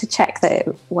wanted to check that it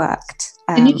worked.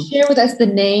 Can you share with us the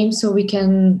name so we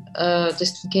can,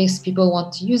 just in case people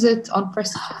want to use it on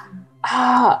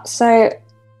Presky? So I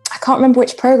can't remember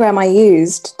which program I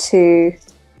used to.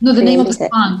 No, the name of the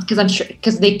font, because I'm sure,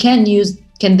 because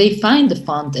can they find the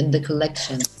font in the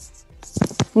collection?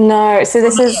 No, so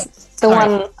this is the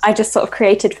one I just sort of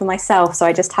created for myself, so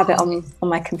I just have it on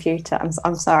my computer.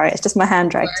 I'm sorry, it's just my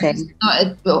handwriting.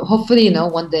 No, hopefully,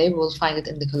 one day we'll find it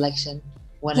in the collection.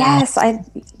 Yes.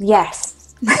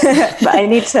 But I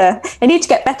need to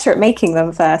get better at making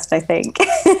them first, I think.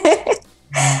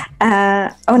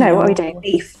 Oh no, what are we doing?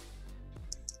 Leaf.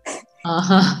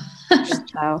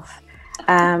 12.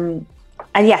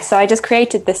 And yes, so I just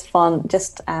created this font.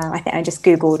 I think I just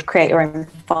Googled create your own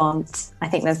font. I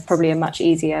think there's probably a much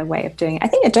easier way of doing it. I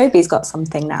think Adobe's got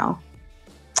something now,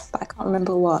 but I can't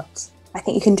remember what. I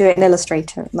think you can do it in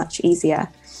Illustrator much easier.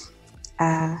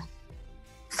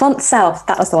 Font Self,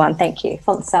 that was the one. Thank you.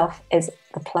 Font Self is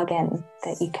the plugin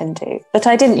that you can do, but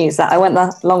I didn't use that. I went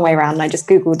the long way around. And I just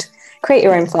Googled create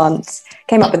your own font,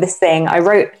 came up with this thing. I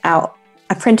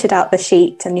printed out the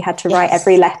sheet, and you had to write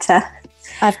every letter.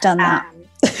 I've done that.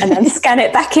 And then scan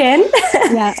it back in.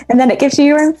 Yeah. And then it gives you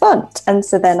your own font. And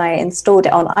so then I installed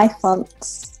it on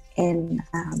iFonts in...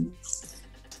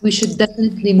 we should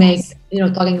definitely make,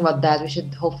 talking about that, we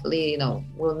should hopefully,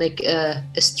 we'll make a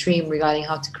stream regarding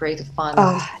how to create a font.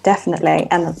 Oh, definitely.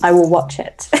 And I will watch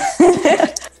it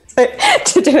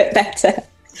to do it better.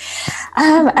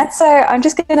 And so I'm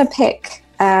just going to pick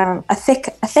a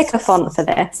thicker font for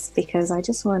this, because I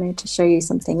just wanted to show you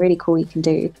something really cool you can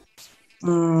do. So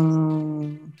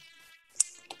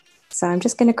I'm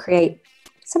just going to create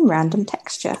some random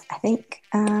texture, I think.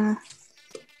 I'm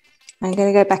going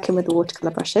to go back in with the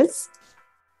watercolor brushes.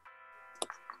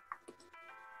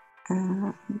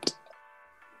 And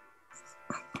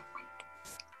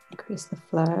increase the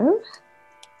flow.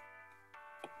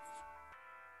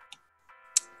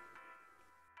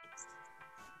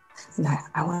 No,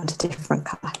 I want a different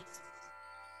color.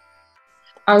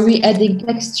 Are we adding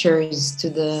textures to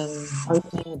the...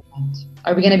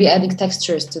 Are we going to be adding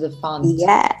textures to the font?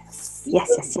 Yes.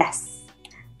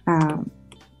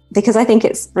 Because I think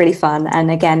it's really fun, and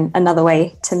again, another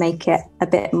way to make it a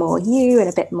bit more you and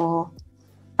a bit more...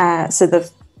 So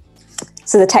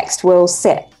the text will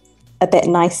sit a bit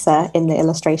nicer in the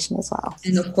illustration as well.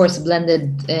 And of course,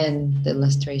 blended in the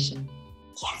illustration.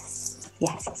 Yes.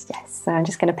 So I'm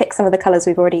just going to pick some of the colours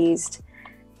we've already used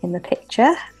in the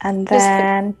picture, and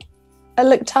then I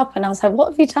looked up and I was like,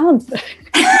 what have you done?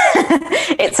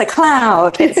 It's a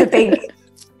cloud. It's a big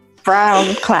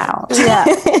brown cloud. Yeah.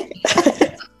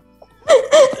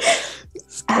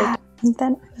 And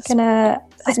then I'm gonna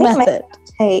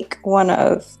take one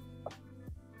of...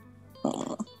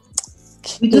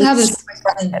 We do have a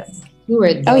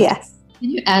keyword. Oh yes. Can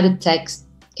you add a text?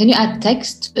 Can you add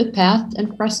text to a path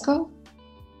in Fresco?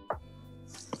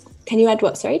 Can you add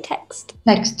what? Sorry, text.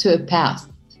 Text to a path.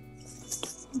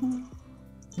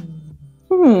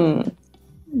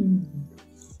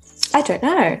 I don't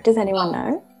know. Does anyone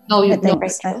know? No, you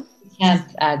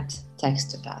can't add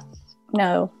text to path.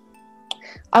 No.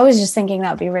 I was just thinking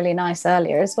that would be really nice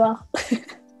earlier as well.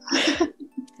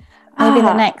 Maybe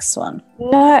the next one.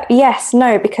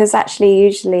 No, because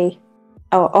actually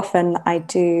often I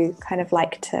do kind of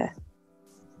like to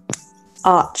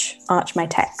arch my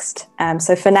text.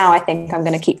 So for now, I think I'm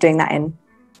going to keep doing that in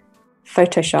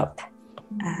Photoshop.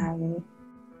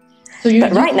 So you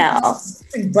but right now,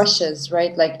 brushes,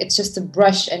 right? Like it's just a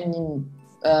brush and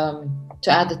to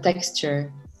add the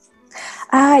texture.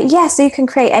 So you can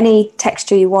create any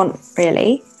texture you want,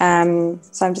 really. So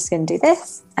I'm just going to do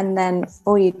this, and then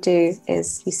all you do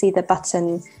is you see the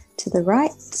button to the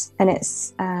right, and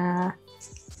it's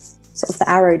sort of the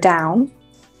arrow down.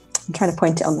 I'm trying to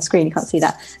point it on the screen, you can't see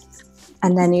that.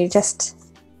 And then you just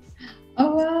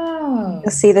you'll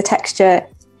see the texture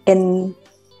in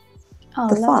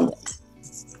the font,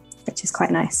 which is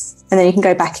quite nice. And then you can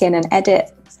go back in and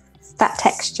edit that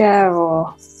texture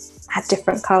or add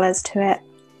different colours to it.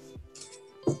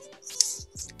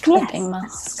 Clipping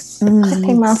mask.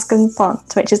 Clipping mask and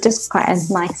font, which is just quite a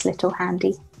nice little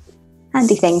handy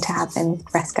thing to have in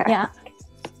Fresco. Yeah.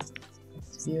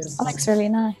 Beautiful. That looks really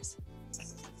nice.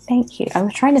 Thank you. I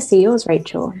was trying to see yours,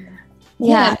 Rachel.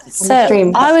 Yeah. So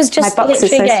stream, I was just my box is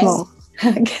so small.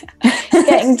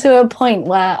 getting to a point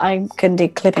where I can do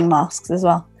clipping masks as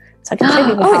well. So I can show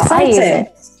you how I use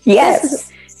it.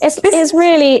 Yes. It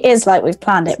really is like we've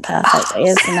planned it perfectly,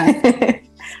 isn't it?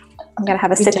 I'm going to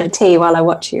have a sip of tea while I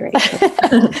watch you, Rachel.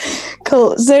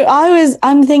 Cool. So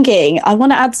I'm thinking I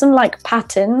want to add some like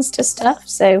patterns to stuff.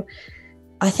 So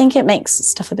I think it makes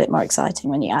stuff a bit more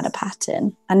exciting when you add a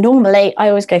pattern. And normally I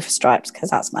always go for stripes because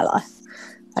that's my life.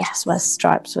 I just wear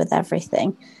stripes with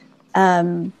everything.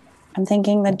 I'm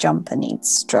thinking the jumper needs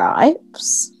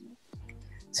stripes.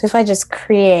 So if I just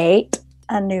create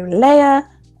a new layer,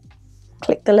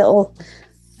 click the little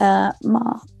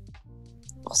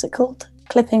what's it called?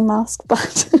 Clipping mask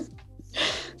button.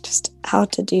 Just how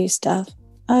to do stuff.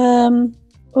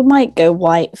 We might go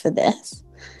white for this.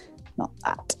 Not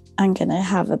that. I'm going to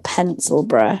have a pencil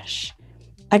brush.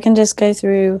 I can just go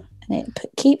through and it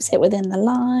keeps it within the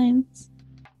lines.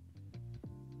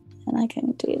 And I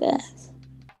can do this.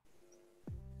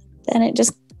 Then it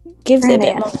just gives it a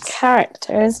bit more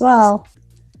character as well,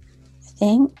 I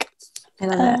think. I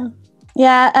love it.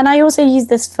 Yeah, and I also use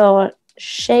this for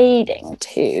shading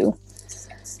too.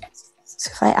 So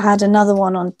if I add another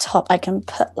one on top, I can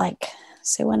put like,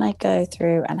 so when I go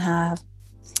through and have,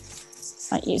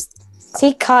 I use,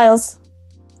 see Kyle's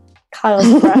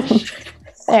brush.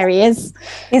 There he is.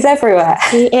 He's everywhere.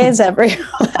 He is everywhere.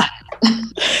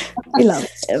 We love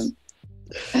him.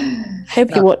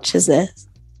 Hope he watches this.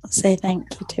 I'll say thank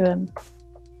you to him.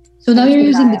 So now you're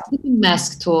using the clipping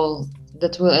mask tool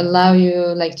that will allow you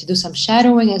like to do some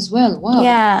shadowing as well. Wow.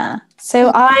 Yeah.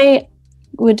 So I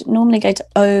would normally go to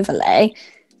overlay,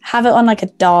 have it on like a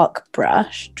dark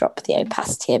brush, drop the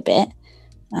opacity a bit,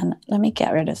 and let me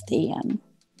get rid of the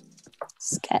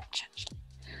sketch actually.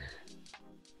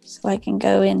 So I can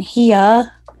go in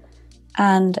here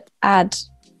and add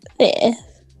this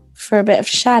for a bit of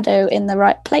shadow in the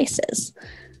right places.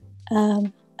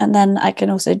 And then I can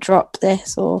also drop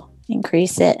this or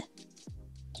increase it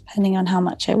depending on how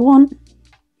much I want.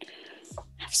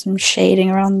 Have some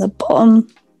shading around the bottom.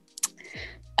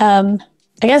 I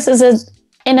guess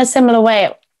in a similar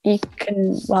way, you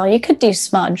could do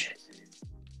smudge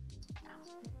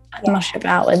and mush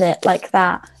about with it like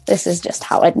that. This is just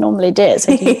how I'd normally do it.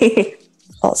 So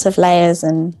lots of layers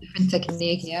and different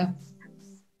technique, yeah.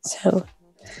 So,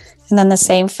 and then the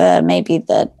same for maybe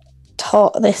the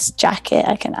top, this jacket,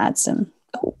 I can add some.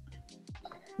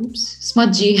 Oops,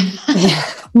 smudgy.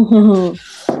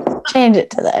 Change it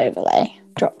to the overlay.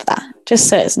 Drop that, just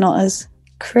so it's not as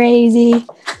crazy.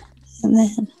 And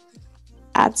then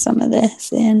add some of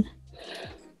this in.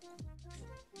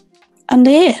 And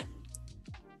here,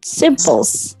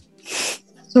 simples.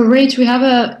 So, Rach, we have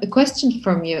a question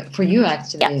for you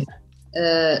actually.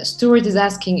 Yeah. Stuart is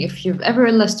asking if you've ever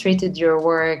illustrated your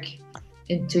work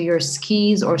into your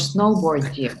skis or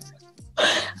snowboard gear.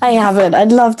 I haven't.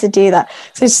 I'd love to do that.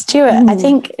 So Stuart, I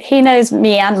think he knows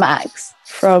me and Max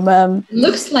from.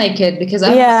 Looks like it because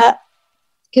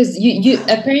because you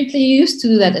apparently you used to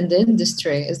do that in the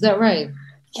industry. Is that right?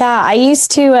 Yeah, I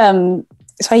used to.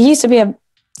 So I used to be a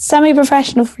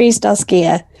semi-professional freestyle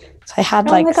skier. So I had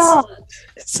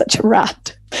such a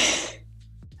rat.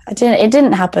 It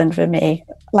didn't happen for me.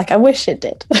 Like, I wish it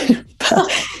did.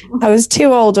 But I was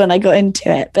too old when I got into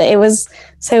it. But it was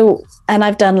so, and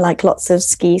I've done like lots of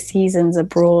ski seasons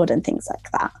abroad and things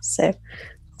like that. So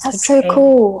that's so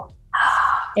cool.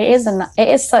 It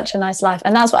is such a nice life.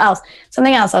 And that's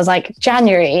something else. I was like,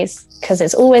 January's, because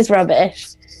it's always rubbish.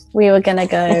 We were going to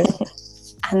go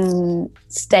and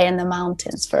stay in the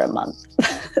mountains for a month.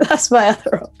 That's my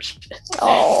other option.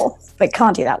 Oh, but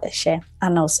can't do that this year.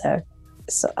 And also,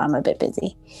 so I'm a bit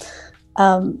busy.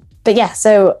 But yeah,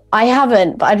 so I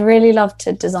haven't, but I'd really love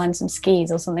to design some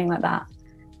skis or something like that,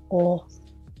 or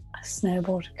a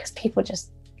snowboard,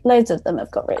 because loads of them have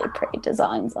got really pretty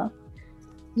designs on.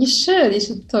 You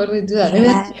should totally do that. Maybe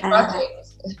that's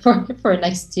your project for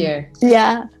next year.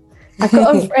 Yeah, I've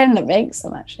got a friend that makes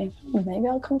them actually. Maybe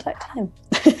I'll contact him.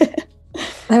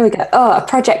 There we go. Oh, a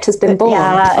project has been born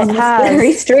on this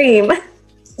very stream.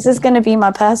 This is going to be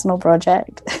my personal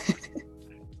project.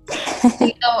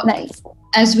 Nice.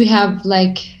 As we have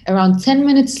like around 10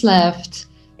 minutes left,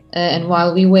 and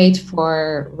while we wait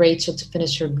for Rachael to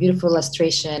finish her beautiful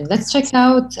illustration, let's check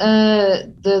out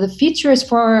the features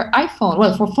for iPhone,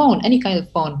 well, for phone, any kind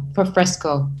of phone, for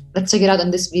Fresco. Let's check it out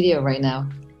in this video right now.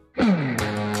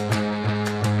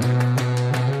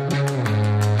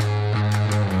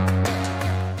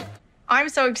 I'm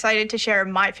so excited to share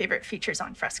my favorite features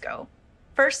on Fresco.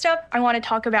 First up, I want to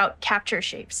talk about capture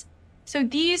shapes. So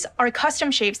these are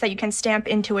custom shapes that you can stamp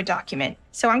into a document.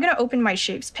 So I'm going to open my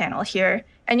shapes panel here,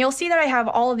 and you'll see that I have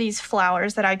all of these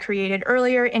flowers that I created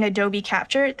earlier in Adobe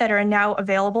Capture that are now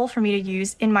available for me to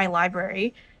use in my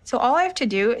library. So all I have to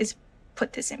do is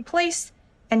put this in place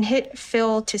and hit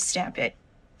fill to stamp it.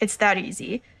 It's that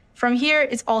easy. From here,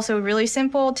 it's also really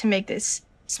simple to make this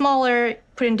smaller,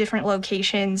 put in different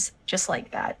locations, just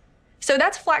like that. So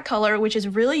that's flat color, which is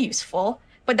really useful,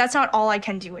 but that's not all I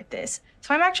can do with this.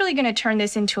 So I'm actually going to turn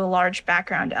this into a large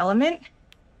background element.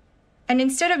 And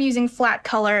instead of using flat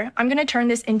color, I'm going to turn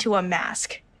this into a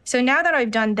mask. So now that I've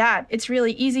done that, it's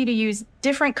really easy to use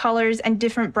different colors and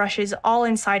different brushes all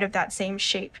inside of that same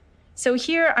shape. So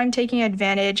here I'm taking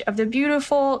advantage of the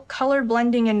beautiful color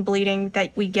blending and bleeding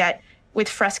that we get with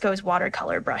Fresco's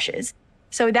watercolor brushes.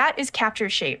 So that is capture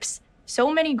shapes.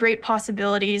 So many great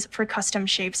possibilities for custom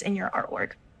shapes in your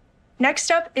artwork.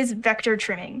 Next up is vector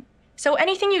trimming. So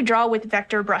anything you draw with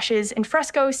vector brushes in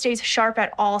Fresco stays sharp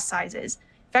at all sizes.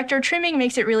 Vector trimming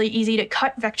makes it really easy to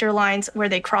cut vector lines where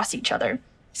they cross each other.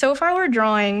 So if I were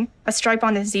drawing a stripe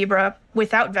on the zebra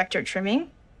without vector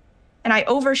trimming, and I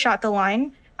overshot the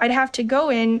line, I'd have to go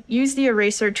in, use the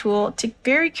eraser tool to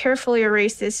very carefully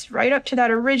erase this right up to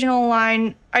that original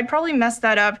line. I'd probably mess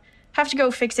that up, have to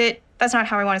go fix it. That's not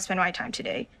how I want to spend my time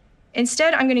today.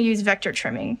 Instead, I'm going to use vector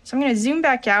trimming. So I'm going to zoom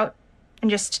back out and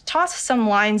just toss some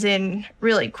lines in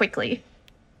really quickly.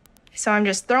 So I'm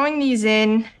just throwing these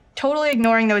in, totally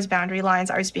ignoring those boundary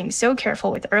lines I was being so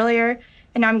careful with earlier.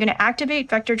 And now I'm going to activate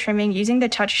vector trimming using the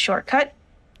touch shortcut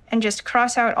and just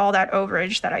cross out all that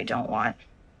overage that I don't want.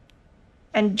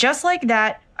 And just like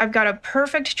that, I've got a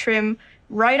perfect trim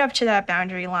right up to that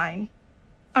boundary line.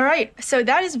 All right, so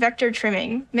that is vector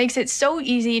trimming. Makes it so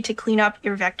easy to clean up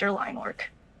your vector line work.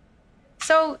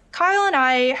 So Kyle and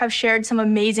I have shared some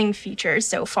amazing features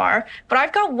so far, but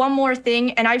I've got one more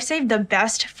thing, and I've saved the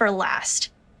best for last.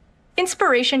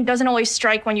 Inspiration doesn't always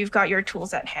strike when you've got your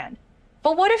tools at hand.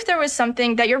 But what if there was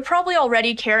something that you're probably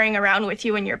already carrying around with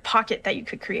you in your pocket that you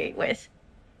could create with?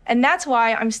 And that's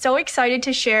why I'm so excited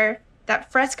to share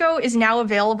that Fresco is now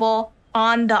available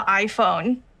on the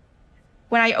iPhone.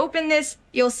 When I open this,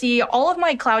 you'll see all of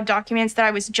my cloud documents that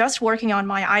I was just working on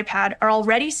my iPad are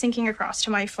already syncing across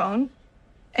to my phone.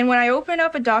 And when I open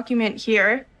up a document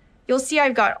here, you'll see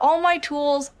I've got all my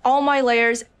tools, all my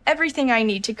layers, everything I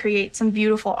need to create some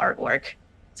beautiful artwork.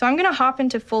 So I'm gonna hop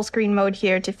into full screen mode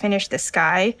here to finish the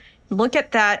sky. Look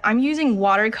at that, I'm using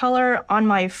watercolor on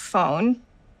my phone.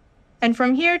 And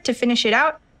from here, to finish it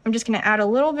out, I'm just gonna add a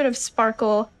little bit of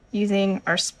sparkle using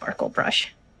our sparkle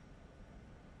brush.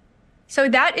 So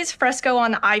that is Fresco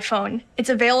on the iPhone. It's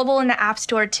available in the App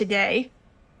Store today.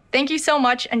 Thank you so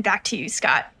much, and back to you,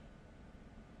 Scott.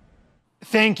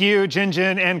 Thank you,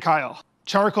 Jinjin and Kyle.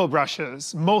 Charcoal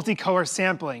brushes, multicolor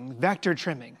sampling, vector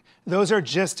trimming. Those are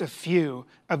just a few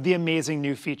of the amazing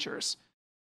new features.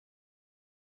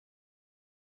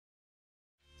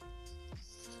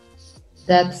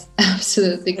 That's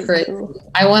absolutely crazy.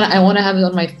 I wanna have it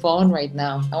on my phone right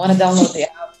now. I wanna download the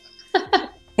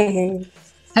app.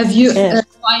 Have you?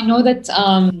 I know that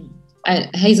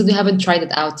Hazel, you haven't tried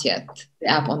it out yet. The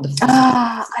app on the phone.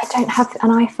 I don't have an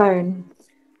iPhone.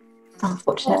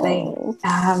 unfortunately.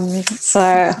 So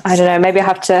I don't know, maybe I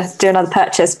have to do another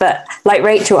purchase, but like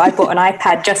Rachel, I bought an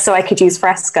iPad just so I could use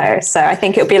Fresco. So I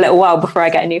think it'll be a little while before I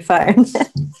get a new phone.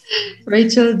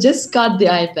 Rachel just got the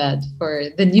iPad for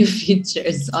the new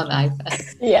features on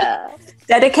iPad. Yeah.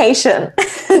 Dedication.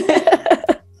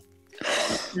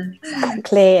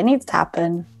 Exactly. It needs to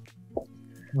happen.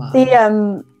 Wow.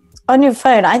 The on your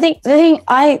phone, I think the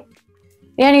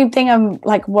only thing I'm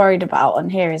like worried about on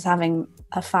here is having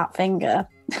a fat finger.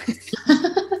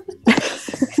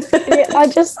 I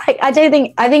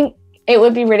think it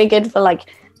would be really good for like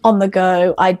on the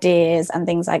go ideas and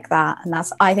things like that. And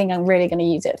I think I'm really going to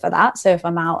use it for that. So if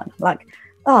I'm out and I'm like,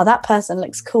 oh, that person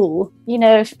looks cool, you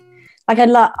know, like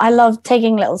I love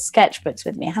taking little sketchbooks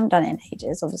with me. I haven't done it in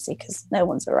ages, obviously, because no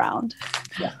one's around.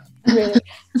 Yeah. Really,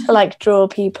 to like draw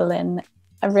people in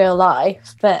a real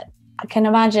life. But I can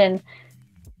imagine,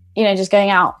 you know, just going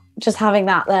out, just having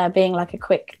that there being like a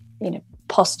quick, you know,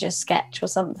 posture sketch or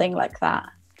something like that.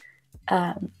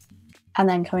 And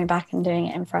then coming back and doing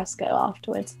it in Fresco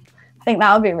afterwards. I think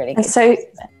that would be really good.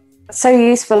 So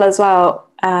useful as well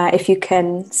if you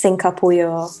can sync up all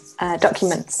your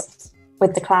documents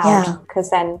with the cloud, because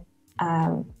then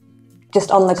just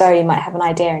on the go you might have an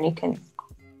idea and you can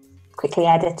quickly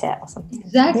edit it or something.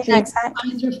 Exactly. Yeah, exactly.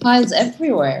 Find your files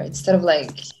everywhere instead of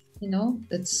like, you know,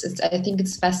 it's I think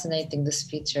it's fascinating, this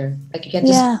feature. Like you can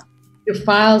just your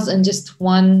files in just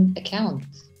one account.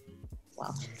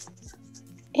 Wow.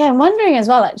 Yeah, I'm wondering as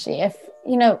well, actually, if,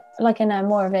 you know, like in a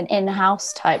more of an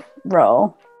in-house type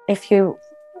role, if you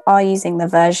are using the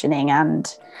versioning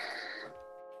and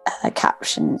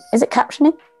captioning?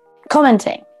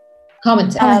 Commenting.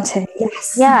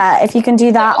 Yes. Yeah, if you can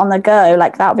do that on the go,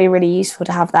 like that would be really useful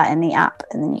to have that in the app,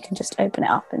 and then you can just open it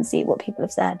up and see what people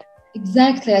have said.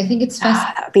 Exactly. I think it's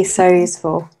fascinating. That would be so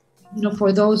useful. You know,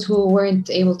 for those who weren't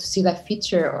able to see that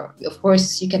feature, or, of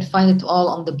course, you can find it all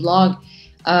on the blog.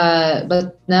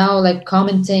 But now, like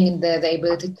commenting and the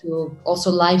ability to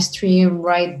also live stream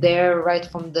right there, right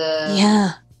from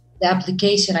the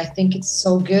application, I think it's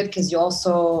so good because you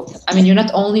also, I mean, you're not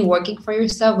only working for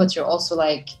yourself, but you're also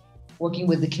like working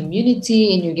with the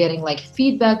community and you're getting like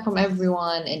feedback from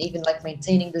everyone and even like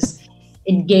maintaining this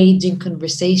engaging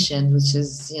conversation, which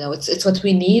is, you know, it's what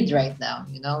we need right now,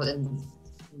 you know,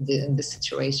 in this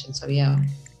situation. So yeah.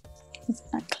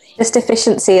 Exactly. Just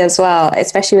efficiency as well,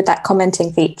 especially with that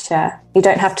commenting feature. You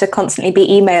don't have to constantly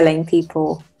be emailing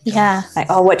people. Yeah. Like,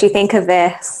 oh, what do you think of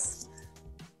this?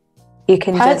 You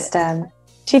can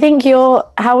do you think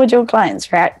how would your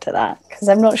clients react to that? Because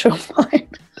I'm not sure mine.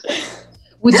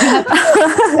 Would you have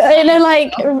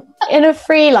in a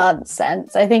freelance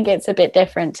sense, I think it's a bit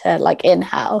different to like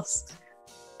in-house.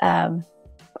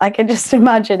 I can just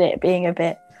imagine it being a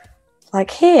bit like,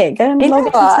 here, go and log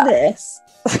into this.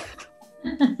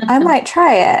 I might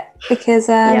try it because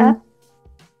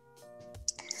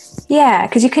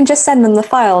because you can just send them the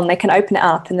file and they can open it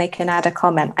up and they can add a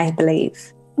comment, I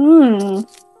believe. That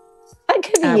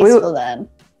could be useful then.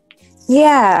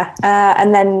 Yeah,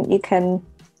 and then you can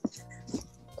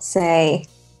say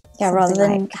rather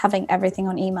than having everything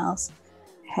on emails.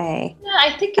 Hey. Yeah,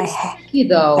 I think it's tricky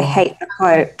though. I hate the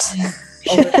quote.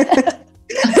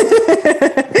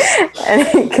 And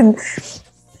it can.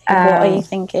 What are you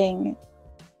thinking?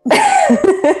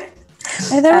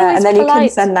 And then you can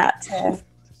send that to.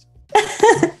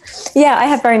 Yeah, I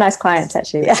have very nice clients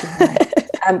actually.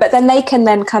 But then they can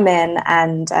then come in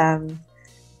and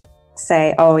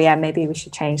say, oh yeah, maybe we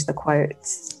should change the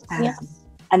quotes.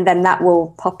 And then that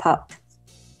will pop up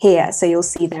here. So you'll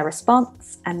see their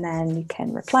response and then you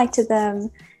can reply to them.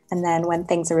 And then when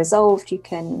things are resolved, you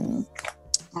can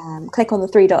click on the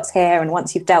three dots here. And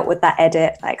once you've dealt with that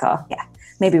edit, like, oh yeah,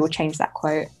 maybe we'll change that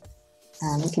quote.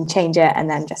 You can change it and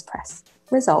then just press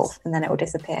resolve and then it will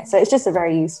disappear. So it's just a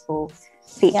very useful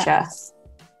feature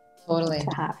totally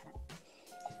to have.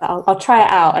 But I'll try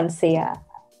it out and see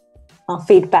our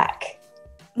feedback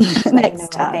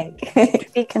next time.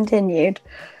 Be continued.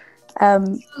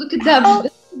 Look at that.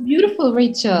 That's beautiful,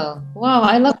 Rachel. Wow,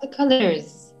 I love the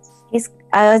colors.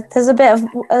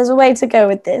 There's a way to go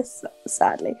with this,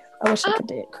 sadly. I wish I could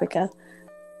do it quicker.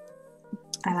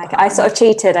 I like it. I sort of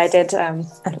cheated. I did a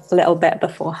little bit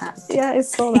beforehand. Yeah, I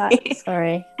saw that.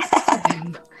 Sorry.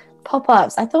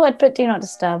 Pop-ups. I thought I'd put Do Not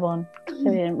Disturb on.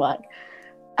 Clearly didn't work.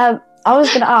 I was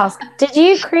going to ask, did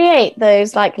you create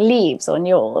those like leaves on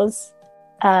yours?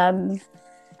 Is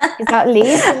that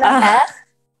leaves in the hair?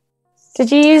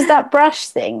 Did you use that brush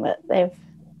thing that they've...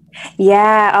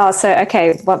 Yeah. Oh, so,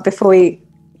 okay. Well, before we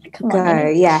go,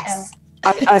 yes.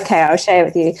 Okay, I'll share it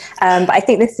with you. But I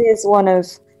think this is one of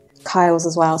Kyle's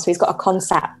as well. So he's got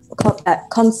a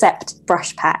concept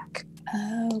brush pack.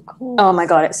 Oh, cool. Oh my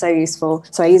God, it's so useful.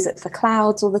 So I use it for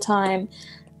clouds all the time.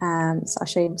 So I'll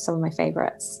show you some of my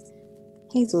favorites.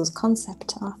 Hazel's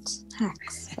concept art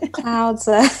hacks. Clouds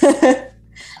are,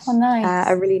 Oh, nice.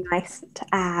 are really nice to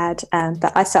add.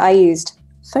 But I used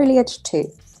foliage too.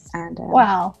 And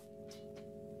Wow.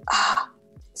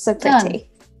 so pretty.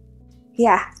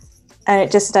 Yeah. And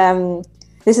it just,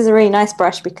 this is a really nice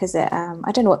brush because it,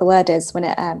 I don't know what the word is when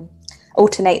it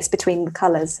alternates between the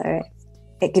colours. So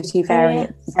it gives you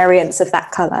variants of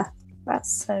that colour. That's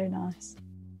so nice.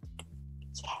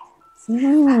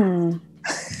 Yes.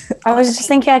 I was just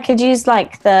thinking I could use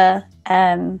like the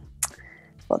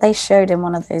what they showed in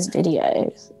one of those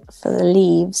videos for the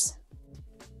leaves.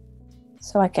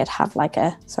 So I could have like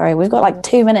sorry, we've got like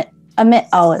 2 minutes.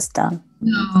 Oh, it's done.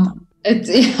 No,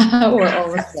 we're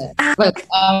almost there. But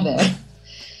I'm there.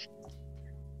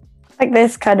 Like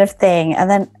this kind of thing. And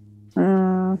then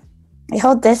you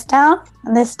hold this down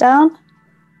and this down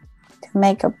to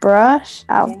make a brush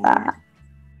out of that.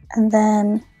 And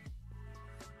then,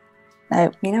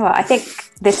 no. You know what? I think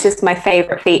this is my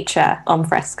favourite feature on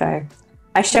Fresco.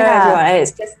 I show everyone, and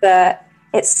it's just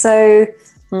it's so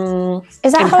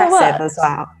is that impressive as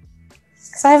well.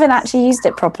 Because I haven't actually used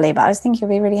it properly, but I was thinking it'd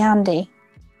be really handy.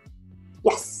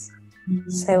 Yes.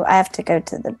 So I have to go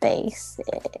to the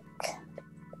basic.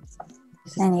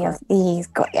 Any of these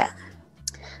got and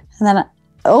then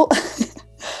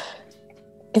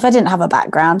if I didn't have a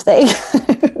background thing,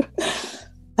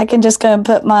 I can just go and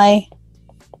put my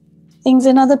things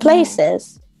in other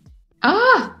places.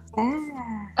 Ah,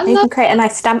 yeah. You can create a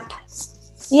nice stamp.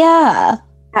 Yeah,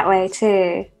 that way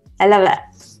too. I love it.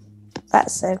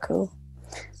 That's so cool.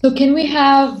 So can we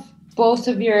have both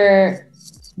of your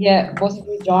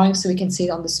drawings so we can see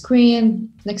it on the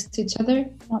screen next to each other?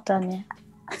 Not done yet.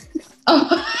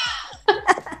 Oh.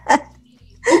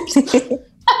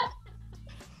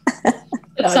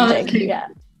 It sounds like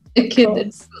a kid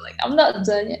that's like, I'm not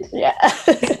done yet. Yeah.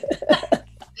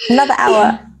 Another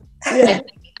hour.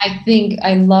 I think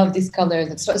I love these colors.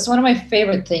 It's one of my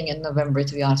favorite thing in November,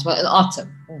 to be honest. Well, in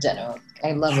autumn in general.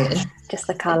 I love it. Just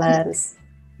the colors.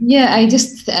 Yeah,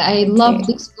 I love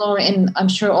exploring, and I'm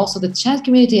sure also the chat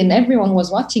community and everyone who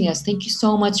was watching us. Thank you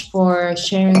so much for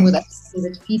sharing with us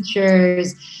the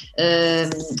features.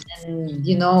 And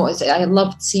you know, I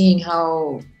loved seeing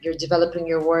how you're developing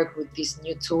your work with these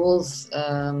new tools.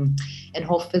 And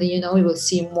hopefully, you know, we will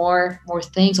see more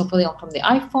things. Hopefully, from the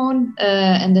iPhone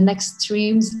and the next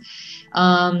streams.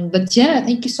 But yeah,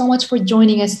 thank you so much for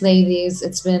joining us, ladies.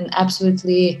 It's been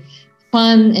absolutely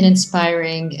fun and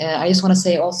inspiring. I just want to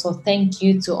say also thank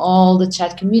you to all the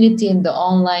chat community and the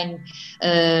online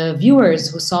viewers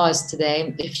who saw us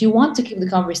today. If you want to keep the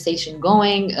conversation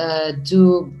going,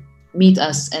 do meet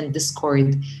us in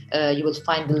Discord. You will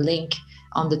find the link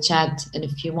on the chat in a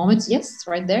few moments. Yes,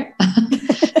 right there.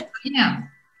 Yeah.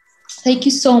 Thank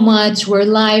you so much. We're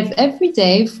live every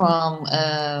day from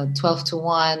 12 to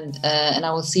 1, and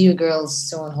I will see you girls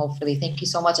soon, hopefully. Thank you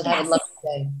so much and have a lovely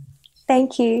day.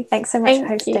 Thank you. Thanks so much for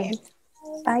hosting.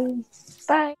 Bye.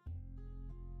 Bye.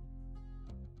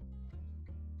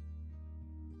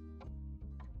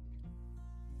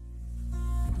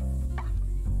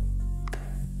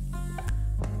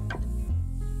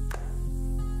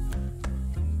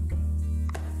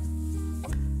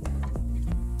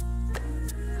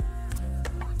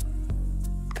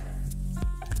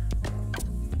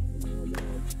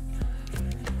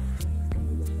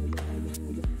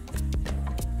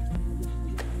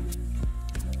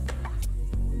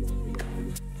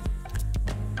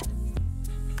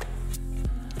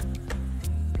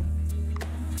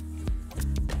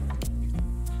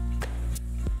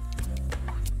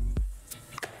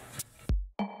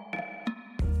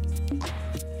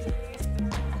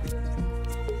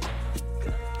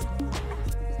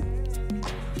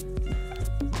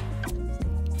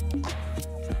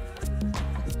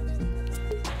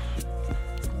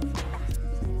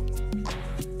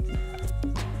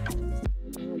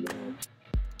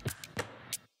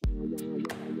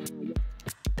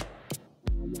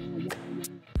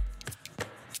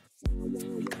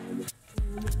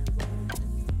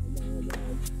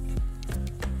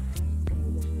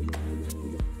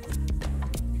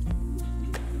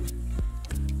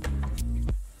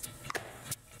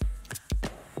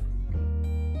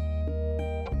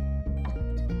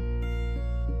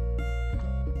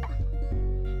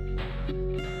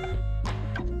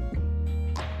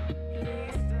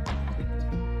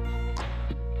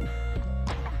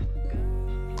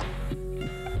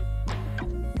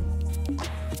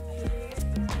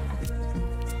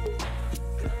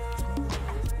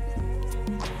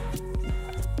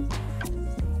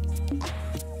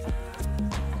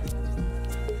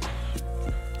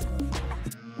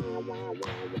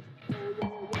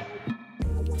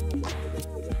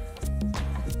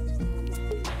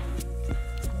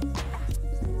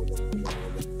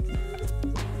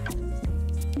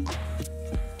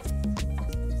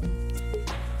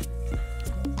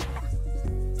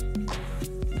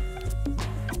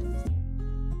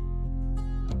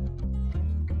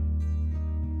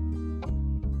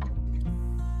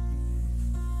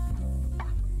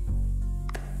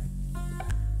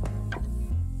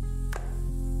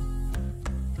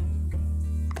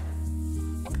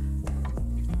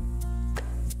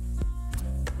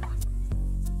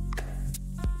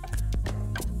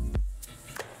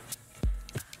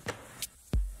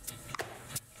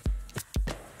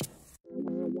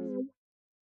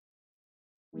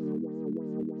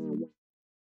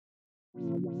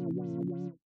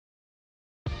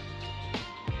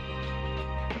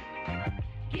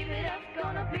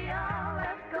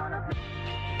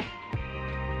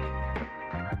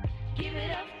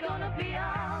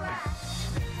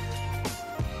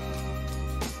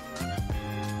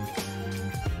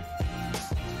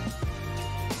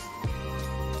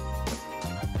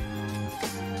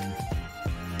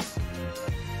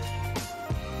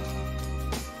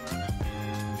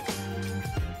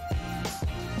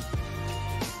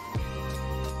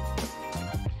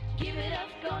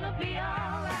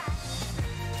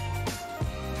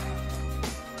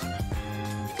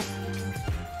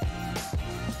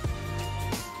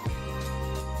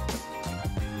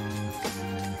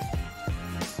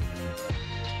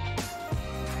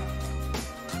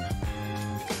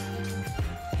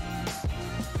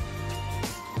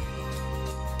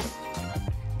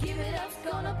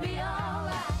 be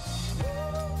alright.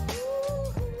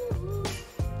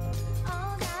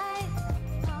 All night,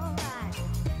 alright.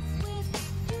 With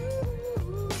you.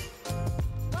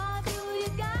 Why do you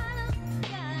gotta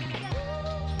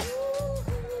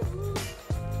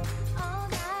all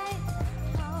night,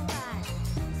 alright.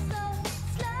 So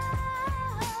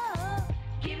slow.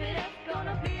 Give it up,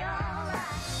 gonna be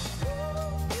alright.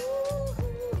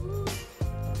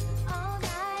 All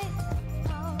night,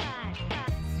 alright.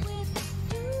 With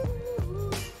you.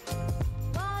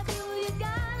 Why do you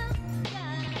gotta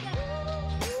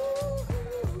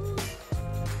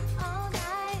all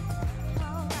night,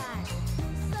 alright.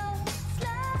 So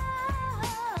slow.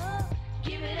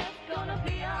 Give it up, gonna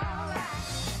be alright.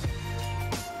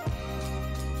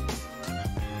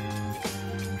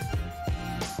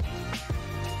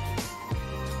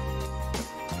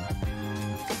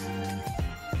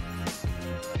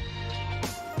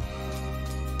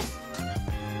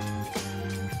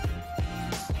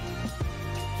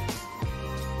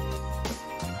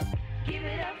 Give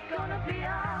it up, gonna be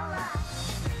alright.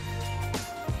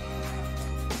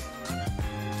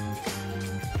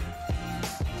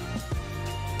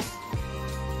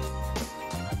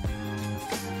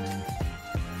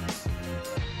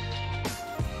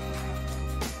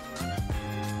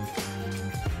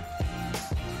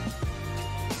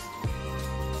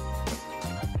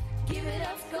 Give it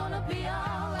up, gonna be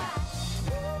alright.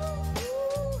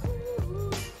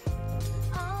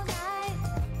 All night,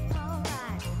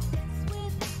 alright.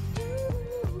 With you.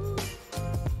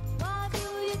 Why do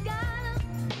you gotta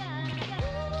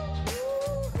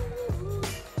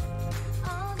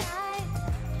all night,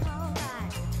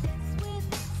 alright. With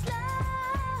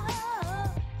slow.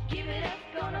 Give it up,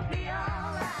 gonna be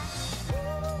alright.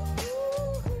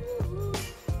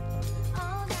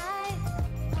 All night,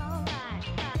 alright.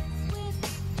 With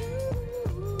you.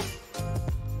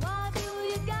 Why do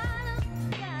you gotta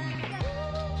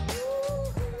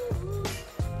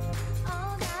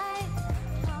all night,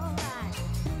 alright.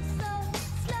 So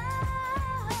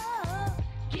slow.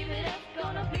 Give it up,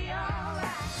 gonna be alright.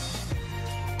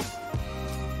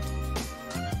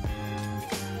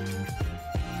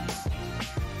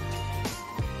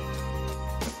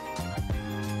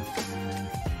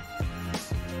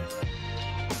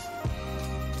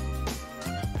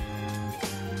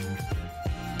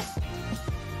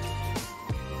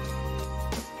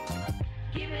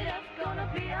 Give it up, gonna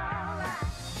be alright.